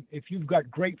attention if you've got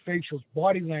great facials,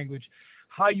 body language,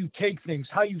 how you take things,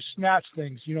 how you snatch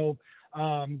things,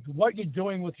 what you're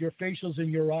doing with your facials and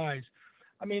your eyes.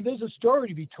 I mean, there's a story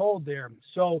to be told there.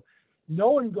 So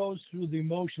no one goes through the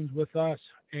emotions with us.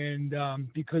 And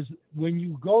because when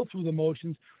you go through the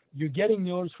motions, you're getting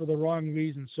noticed for the wrong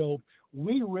reason. So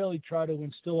we really try to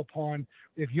instill upon,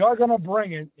 if you're going to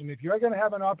bring it, and if you're going to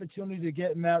have an opportunity to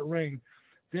get in that ring,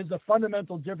 there's a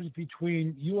fundamental difference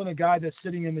between you and the guy that's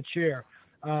sitting in the chair.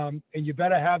 And you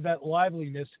better have that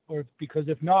liveliness, because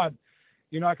if not,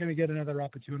 you're not going to get another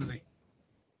opportunity.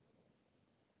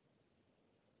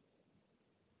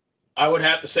 I would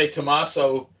have to say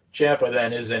Tommaso Ciampa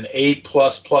then is an A++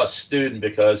 student,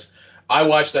 because I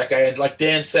watched that guy, and like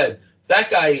Dan said, that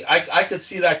guy, I could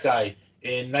see that guy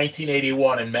in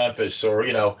 1981 in Memphis, or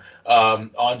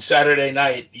on Saturday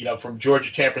night, from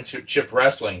Georgia Championship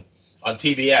Wrestling on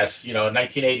TBS, in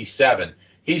 1987.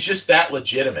 He's just that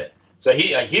legitimate. So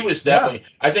he was definitely. Yeah.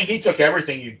 I think he took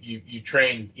everything you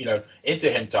trained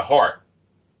into him to heart.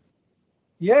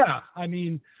 Yeah, I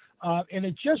mean, and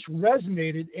it just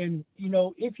resonated. And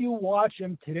if you watch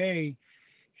him today,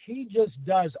 he just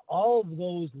does all of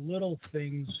those little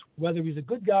things, whether he's a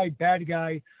good guy, bad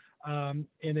guy, and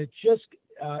it just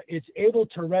it's able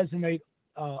to resonate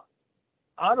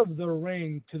out of the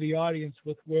ring to the audience,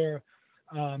 with where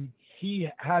he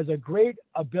has a great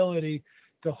ability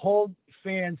to hold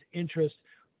fans' interest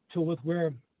with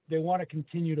where they want to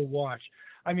continue to watch.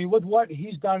 I mean, with what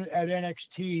he's done at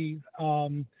NXT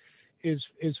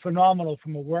is phenomenal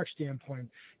from a work standpoint.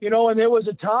 And there was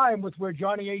a time with where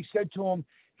Johnny Ace said to him,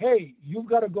 hey, you've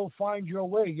got to go find your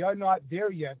way. You're not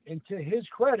there yet. And to his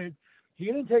credit, he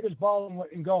didn't take his ball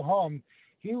and go home.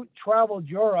 He traveled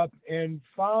Europe and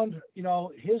found,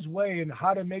 his way and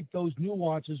how to make those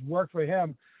nuances work for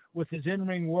him with his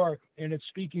in-ring work. And it's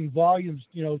speaking volumes,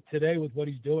 today with what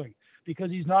he's doing.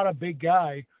 because he's not a big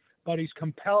guy, but he's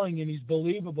compelling and he's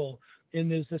believable,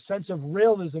 and there's a sense of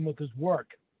realism with his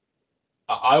work.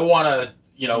 I want to,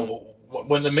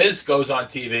 when the Miz goes on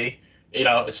TV,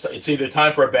 it's either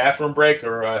time for a bathroom break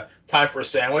or time for a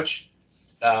sandwich.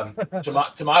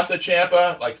 Tommaso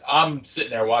Ciampa, like, I'm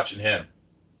sitting there watching him.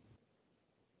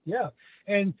 Yeah,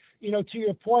 and to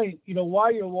your point,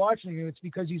 why you're watching him, it's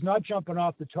because he's not jumping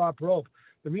off the top rope.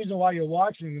 The reason why you're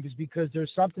watching him is because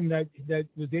there's something that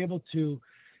was able to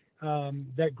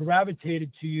that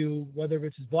gravitated to you, whether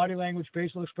it's his body language,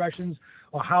 facial expressions,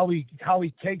 or how he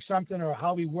takes something or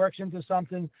how he works into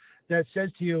something that says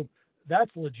to you,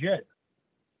 that's legit.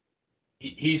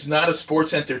 He's not a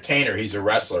sports entertainer. He's a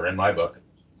wrestler in my book.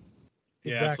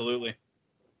 Yeah, exactly. Absolutely.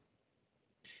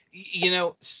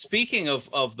 Speaking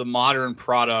of the modern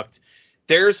product,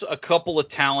 there's a couple of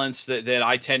talents that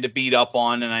I tend to beat up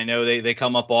on, and I know they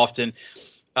come up often.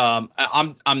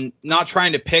 I'm not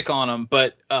trying to pick on them,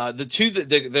 but the two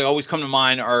that always come to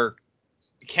mind are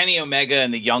Kenny Omega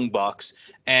and the Young Bucks.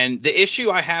 And the issue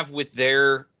I have with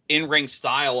their in-ring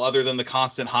style, other than the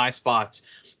constant high spots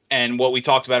and what we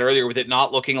talked about earlier with it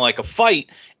not looking like a fight,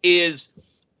 is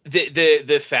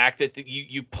the fact that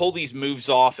you pull these moves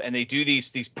off and they do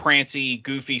these prancy,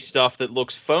 goofy stuff that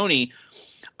looks phony.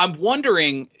 I'm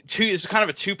wondering, is kind of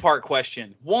a two-part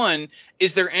question. One,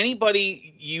 is there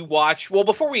anybody you watch? Well,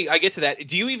 before I get to that,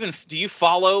 do you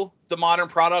follow the modern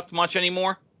product much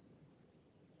anymore?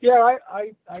 Yeah,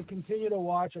 I continue to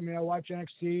watch. I mean, I watch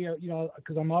NXT,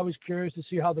 because I'm always curious to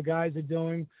see how the guys are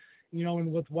doing,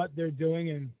 and with what they're doing,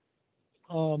 and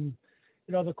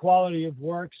the quality of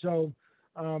work. So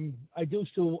I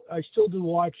still do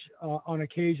watch on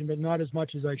occasion, but not as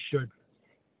much as I should.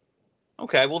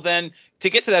 Okay, well then, to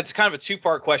get to that, it's kind of a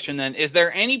two-part question then. Is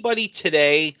there anybody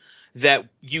today that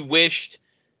you wished,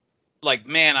 like,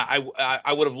 man, I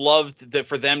would have loved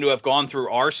for them to have gone through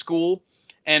our school?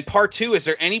 And part two, is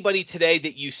there anybody today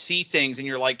that you see things and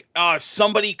you're like, oh, if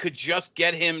somebody could just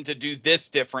get him to do this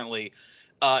differently?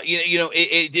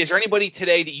 Is there anybody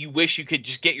today that you wish you could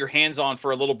just get your hands on for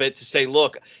a little bit to say,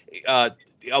 look, a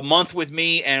month with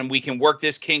me and we can work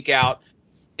this kink out?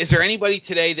 Is there anybody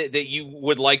today that you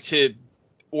would like to,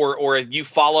 or you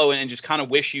follow and just kind of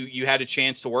wish you had a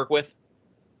chance to work with?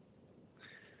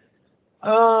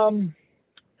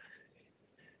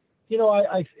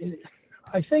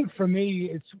 I think for me,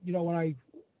 it's,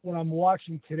 when I'm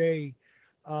watching today,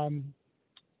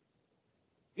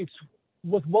 it's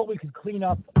with what we could clean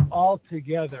up all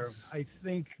together. I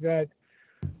think that,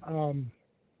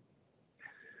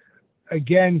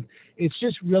 again, it's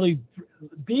just really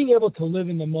being able to live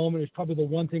in the moment is probably the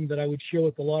one thing that I would share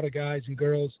with a lot of guys and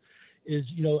girls is,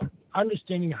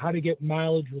 understanding how to get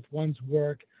mileage with one's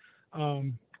work,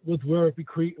 with where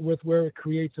it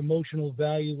creates emotional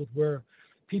value, with where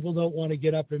people don't want to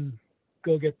get up and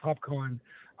go get popcorn.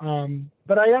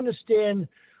 But I understand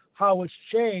how it's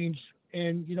changed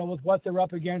and, with what they're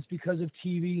up against because of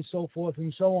TV, so forth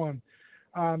and so on.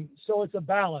 So it's a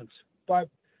balance. But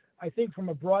I think from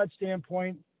a broader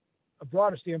standpoint,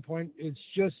 it's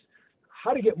just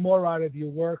how to get more out of your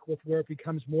work with where it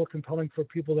becomes more compelling for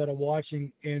people that are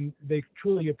watching and they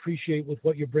truly appreciate with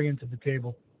what you're bringing to the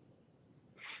table.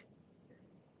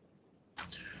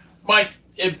 Mike,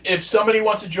 if somebody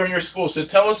wants to join your school, so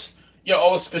tell us,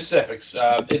 all the specifics.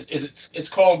 It's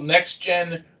called Next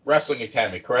Gen Wrestling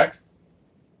Academy, correct?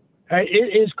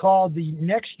 It is called the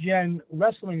Next Gen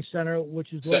Wrestling Center,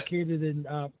 which is located in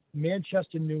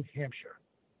Manchester, New Hampshire.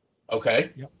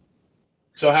 Okay. Yep.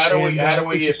 So how do we,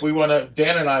 if we want to,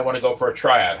 Dan and I want to go for a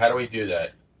tryout, how do we do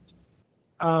that?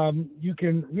 You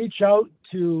can reach out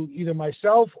to either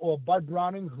myself or Bud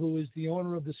Browning, who is the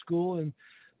owner of the school. And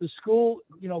the school,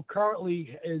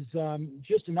 currently is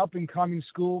just an up-and-coming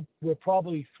school. We're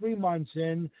probably 3 months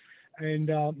in,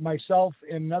 and myself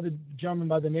and another gentleman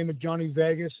by the name of Johnny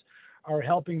Vegas are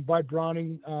helping Bud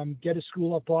Browning get a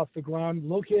school up off the ground,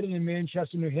 located in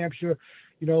Manchester, New Hampshire.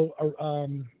 A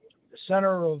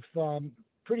center of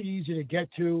pretty easy to get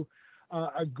to,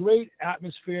 a great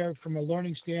atmosphere from a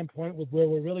learning standpoint, with where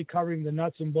we're really covering the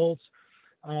nuts and bolts.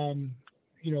 A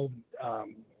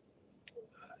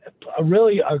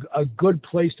good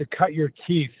place to cut your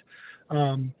teeth,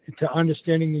 to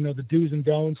understanding, the do's and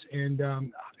don'ts,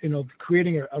 and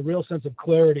creating a real sense of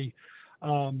clarity,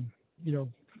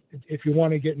 if you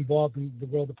want to get involved in the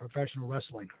world of professional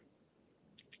wrestling.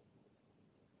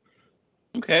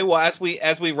 Okay, well, as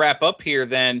we wrap up here,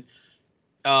 then,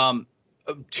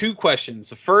 two questions.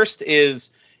 The first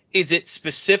is it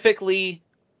specifically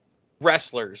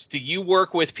wrestlers? Do you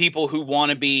work with people who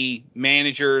want to be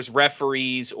managers,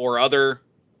 referees, or other,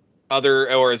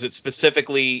 or is it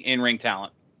specifically in-ring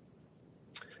talent?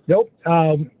 Nope.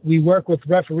 We work with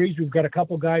referees. We've got a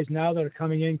couple guys now that are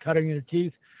coming in, cutting their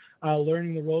teeth,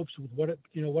 learning the ropes with what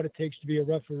it takes to be a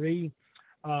referee.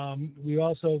 We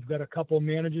also have got a couple of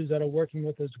managers that are working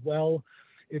with as well.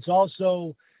 It's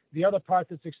also the other part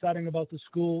that's exciting about the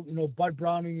school. Bud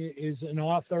Browning is an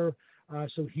author,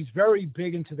 so he's very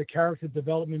big into the character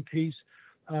development piece.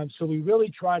 So we really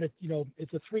try to,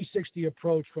 it's a 360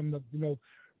 approach from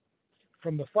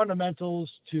the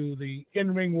fundamentals to the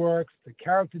in-ring work, the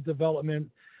character development,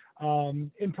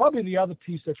 and probably the other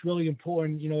piece that's really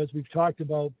important, as we've talked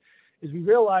about, is we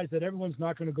realize that everyone's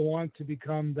not going to go on to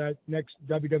become that next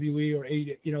WWE or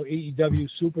AEW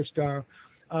superstar.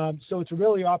 So it's a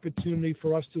really opportunity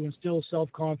for us to instill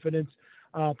self-confidence,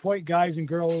 point guys and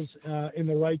girls in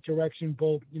the right direction,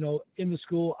 both in the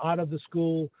school, out of the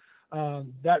school,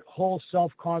 that whole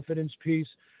self-confidence piece.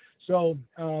 So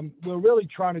we're really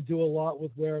trying to do a lot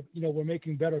with where we're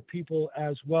making better people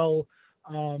as well,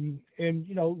 and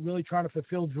really trying to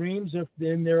fulfill dreams. If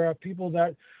then there are people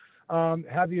that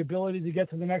have the ability to get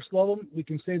to the next level, we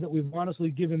can say that we've honestly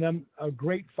given them a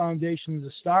great foundation to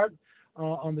start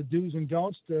on the do's and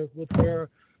don'ts. With where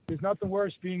there's nothing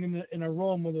worse being in a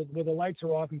room where the lights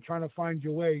are off and trying to find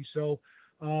your way. So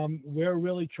we're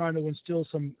really trying to instill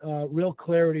some real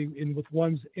clarity with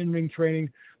one's in-ring training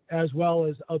as well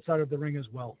as outside of the ring as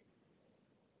well.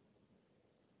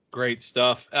 Great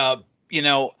stuff.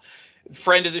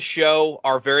 Friend of the show,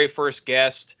 our very first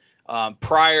guest,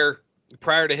 prior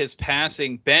to his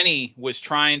passing, Benny was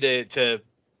trying to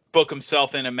book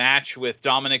himself in a match with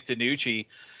Dominic DeNucci,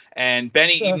 and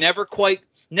Benny, you never quite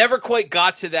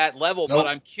got to that level. Nope. But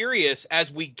I'm curious,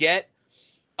 as we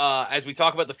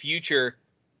talk about the future,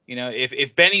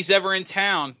 if Benny's ever in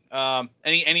town,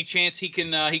 any chance he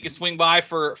can swing by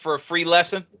for a free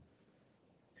lesson?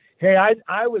 Hey,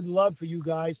 I would love for you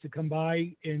guys to come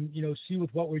by and see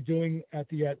with what we're doing at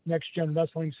the Next Gen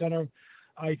Wrestling Center.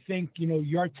 I think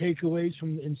your takeaways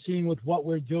from and seeing with what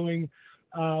we're doing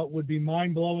would be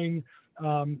mind blowing.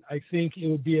 I think it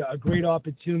would be a great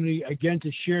opportunity again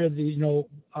to share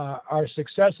our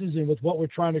successes and with what we're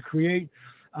trying to create.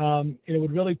 And it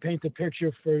would really paint the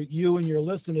picture for you and your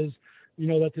listeners,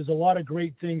 that there's a lot of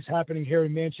great things happening here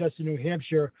in Manchester, New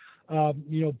Hampshire,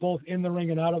 both in the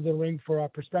ring and out of the ring for our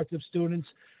prospective students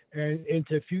and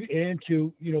to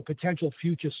potential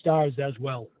future stars as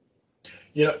well.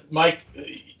 Mike,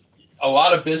 a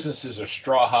lot of businesses are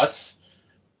straw huts.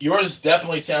 Yours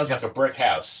definitely sounds like a brick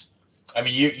house. I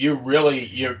mean,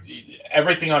 you're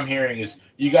everything I'm hearing is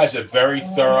you guys are very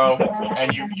thorough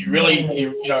and you really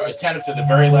attentive to the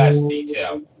very last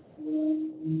detail.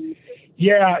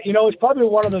 Yeah, it's probably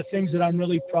one of the things that I'm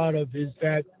really proud of is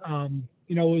that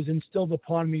was instilled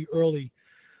upon me early.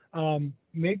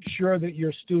 Make sure that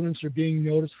your students are being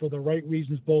noticed for the right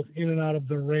reasons, both in and out of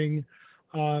the ring.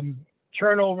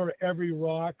 Turn over every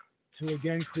rock to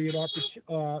again create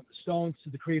stones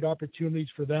to create opportunities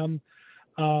for them.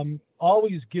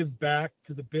 Always give back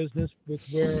to the business with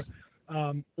where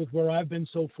I've been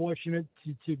so fortunate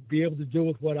to be able to do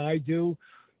with what I do.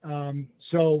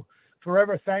 So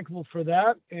forever thankful for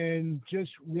that, and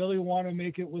just really want to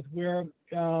make it with where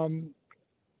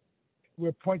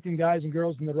we're pointing guys and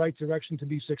girls in the right direction to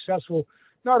be successful,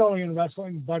 not only in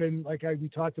wrestling, but in, we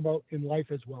talked about, in life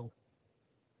as well.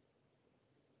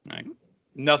 Right.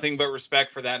 Nothing but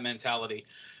respect for that mentality.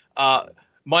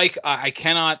 Mike, I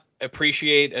cannot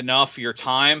appreciate enough your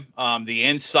time. The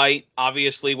insight,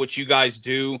 obviously, what you guys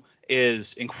do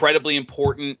is incredibly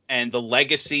important, and the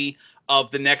legacy of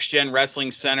the Next Gen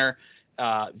Wrestling Center.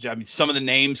 Some of the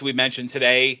names we mentioned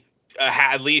today,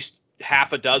 at least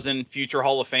half a dozen future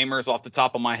Hall of Famers off the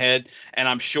top of my head, and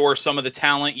I'm sure some of the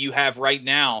talent you have right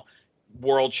now,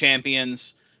 world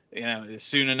champions,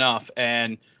 soon enough.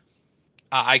 And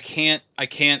I can't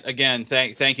again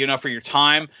thank you enough for your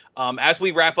time. As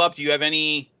we wrap up, do you have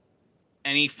any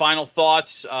final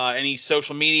thoughts? Any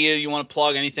social media you want to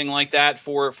plug? Anything like that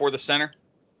for the center?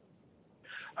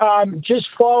 Just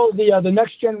follow the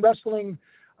Next Gen Wrestling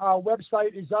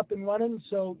website is up and running,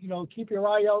 so keep your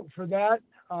eye out for that.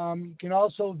 You can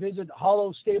also visit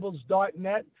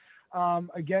hollowstables.net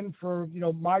again for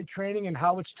my training and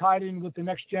how it's tied in with the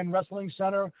Next Gen Wrestling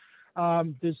Center.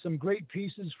 There's some great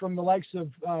pieces from the likes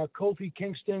of Kofi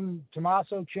Kingston,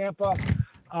 Tommaso Ciampa,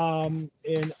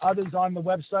 and others on the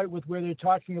website with where they're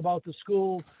talking about the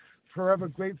school. Forever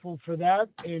grateful for that.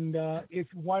 And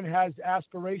if one has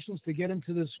aspirations to get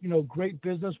into this, great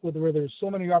business where there's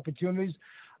so many opportunities,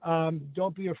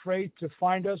 don't be afraid to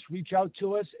find us, reach out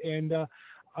to us. And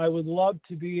I would love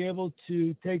to be able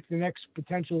to take the next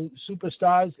potential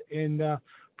superstars and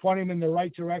point them in the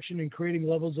right direction and creating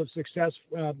levels of success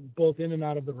both in and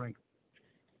out of the ring.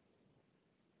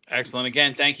 Excellent.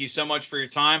 Again, thank you so much for your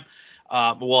time.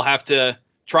 We'll have to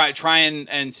try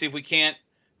and see if we can't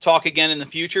talk again in the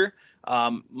future.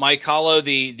 Mike Hollow,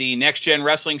 the Next Gen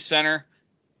Wrestling Center.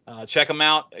 Check them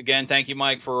out. Again, thank you,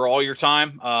 Mike, for all your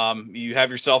time. You have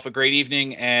yourself a great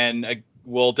evening, and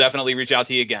we'll definitely reach out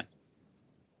to you again.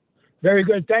 Very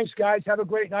good. Thanks, guys. Have a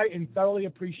great night and thoroughly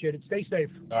appreciate it. Stay safe.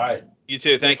 All right. You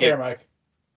too. Thank you. Take care, Mike.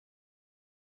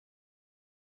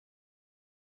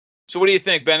 So what do you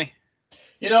think, Benny?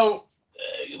 You know,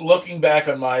 looking back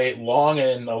on my long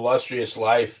and illustrious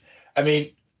life, I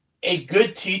mean, a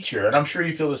good teacher, and I'm sure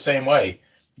you feel the same way.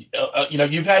 You know,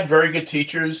 you've had very good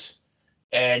teachers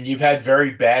and you've had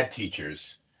very bad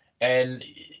teachers, and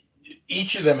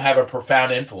each of them have a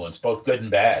profound influence, both good and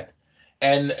bad.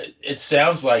 And it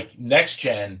sounds like Next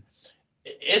Gen,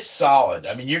 it's solid.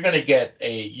 I mean, you're going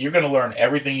to learn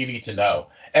everything you need to know.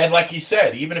 And like he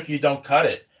said, even if you don't cut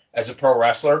it as a pro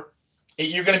wrestler,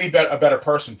 you're going to be a better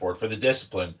person for the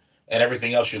discipline and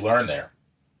everything else you learn there.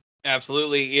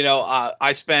 Absolutely. You know,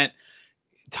 I spent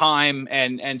time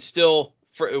and still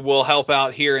will help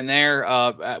out here and there,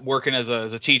 working as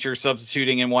a teacher,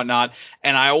 substituting and whatnot.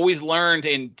 And I always learned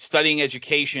in studying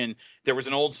education, there was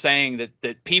an old saying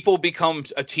that people become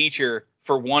a teacher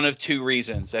for one of two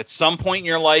reasons. At some point in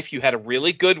your life, you had a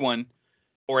really good one,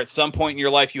 or at some point in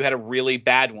your life, you had a really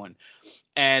bad one.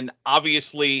 And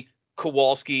obviously,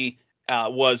 Kowalski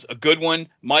was a good one.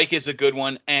 Mike is a good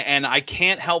one. And I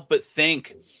can't help but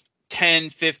think 10,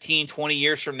 15, 20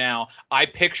 years from now, I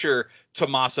picture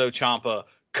Tommaso Ciampa,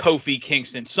 Kofi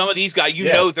Kingston, some of these guys,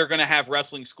 you know, they're going to have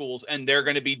wrestling schools and they're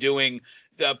going to be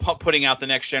putting out the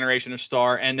next generation of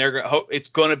star, and it's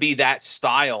going to be that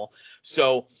style.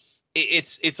 So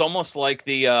it's almost like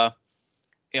the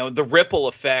ripple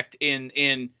effect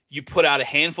in you put out a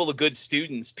handful of good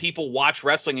students, people watch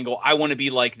wrestling and go, I want to be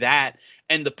like that.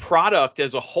 And the product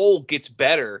as a whole gets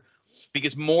better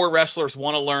because more wrestlers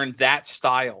want to learn that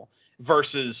style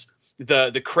versus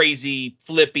the crazy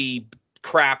flippy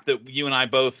crap that you and I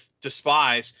both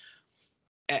despise.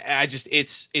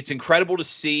 It's incredible to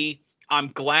see.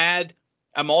 I'm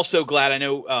also glad. I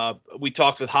know we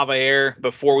talked with Javier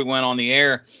before we went on the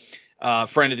air,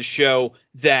 friend of the show,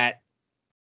 that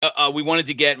we wanted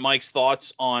to get Mike's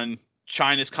thoughts on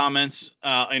Chyna's comments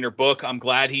in her book. I'm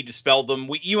glad he dispelled them.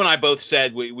 You and I both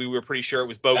said we were pretty sure it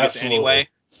was bogus. Absolutely. Anyway.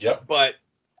 Yep. But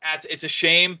it's a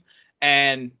shame.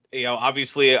 And, you know,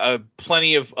 obviously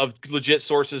plenty of legit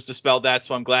sources dispelled that.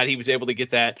 So I'm glad he was able to get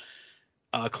that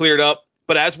cleared up.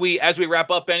 But as we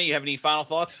wrap up, Benny, you have any final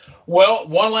thoughts? Well,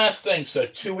 one last thing. So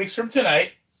 2 weeks from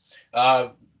tonight,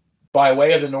 by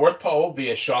way of the North Pole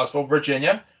via Shawsville,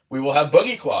 Virginia, we will have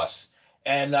Boogie Claws.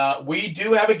 And we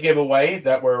do have a giveaway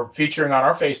that we're featuring on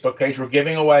our Facebook page. We're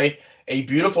giving away a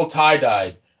beautiful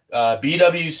tie-dyed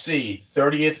BWC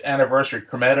 30th anniversary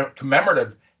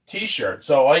commemorative T-shirt.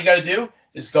 So all you got to do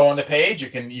is go on the page. You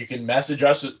can message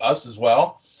us as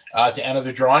well to enter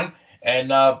the drawing,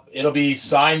 and it'll be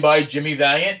signed by Jimmy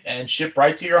Valiant and shipped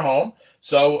right to your home.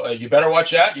 So you better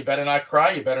watch out. You better not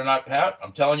cry. You better not pout.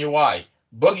 I'm telling you why.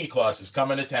 Boogie Claws is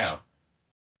coming to town.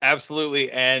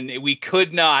 Absolutely, and we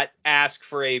could not ask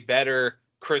for a better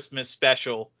Christmas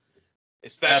special,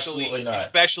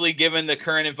 especially given the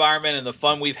current environment and the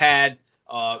fun we've had.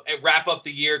 Wrap up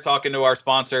the year talking to our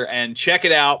sponsor, and check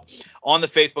it out on the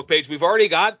Facebook page. We've already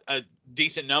got a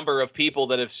decent number of people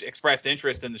that have expressed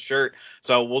interest in the shirt,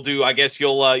 so we'll do. I guess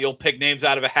you'll pick names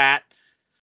out of a hat,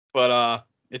 but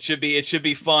it should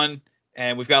be fun,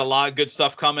 and we've got a lot of good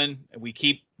stuff coming. We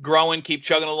keep growing, keep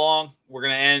chugging along. We're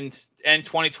gonna end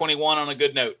 2021 on a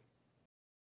good note.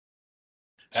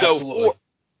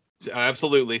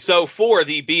 Absolutely. So for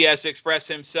the BS Express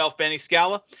himself, Benny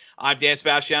Scala, I'm Dan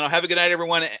Sebastiano. Have a good night,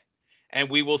 everyone, and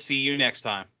we will see you next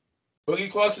time. Boogie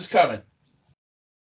Claws is coming.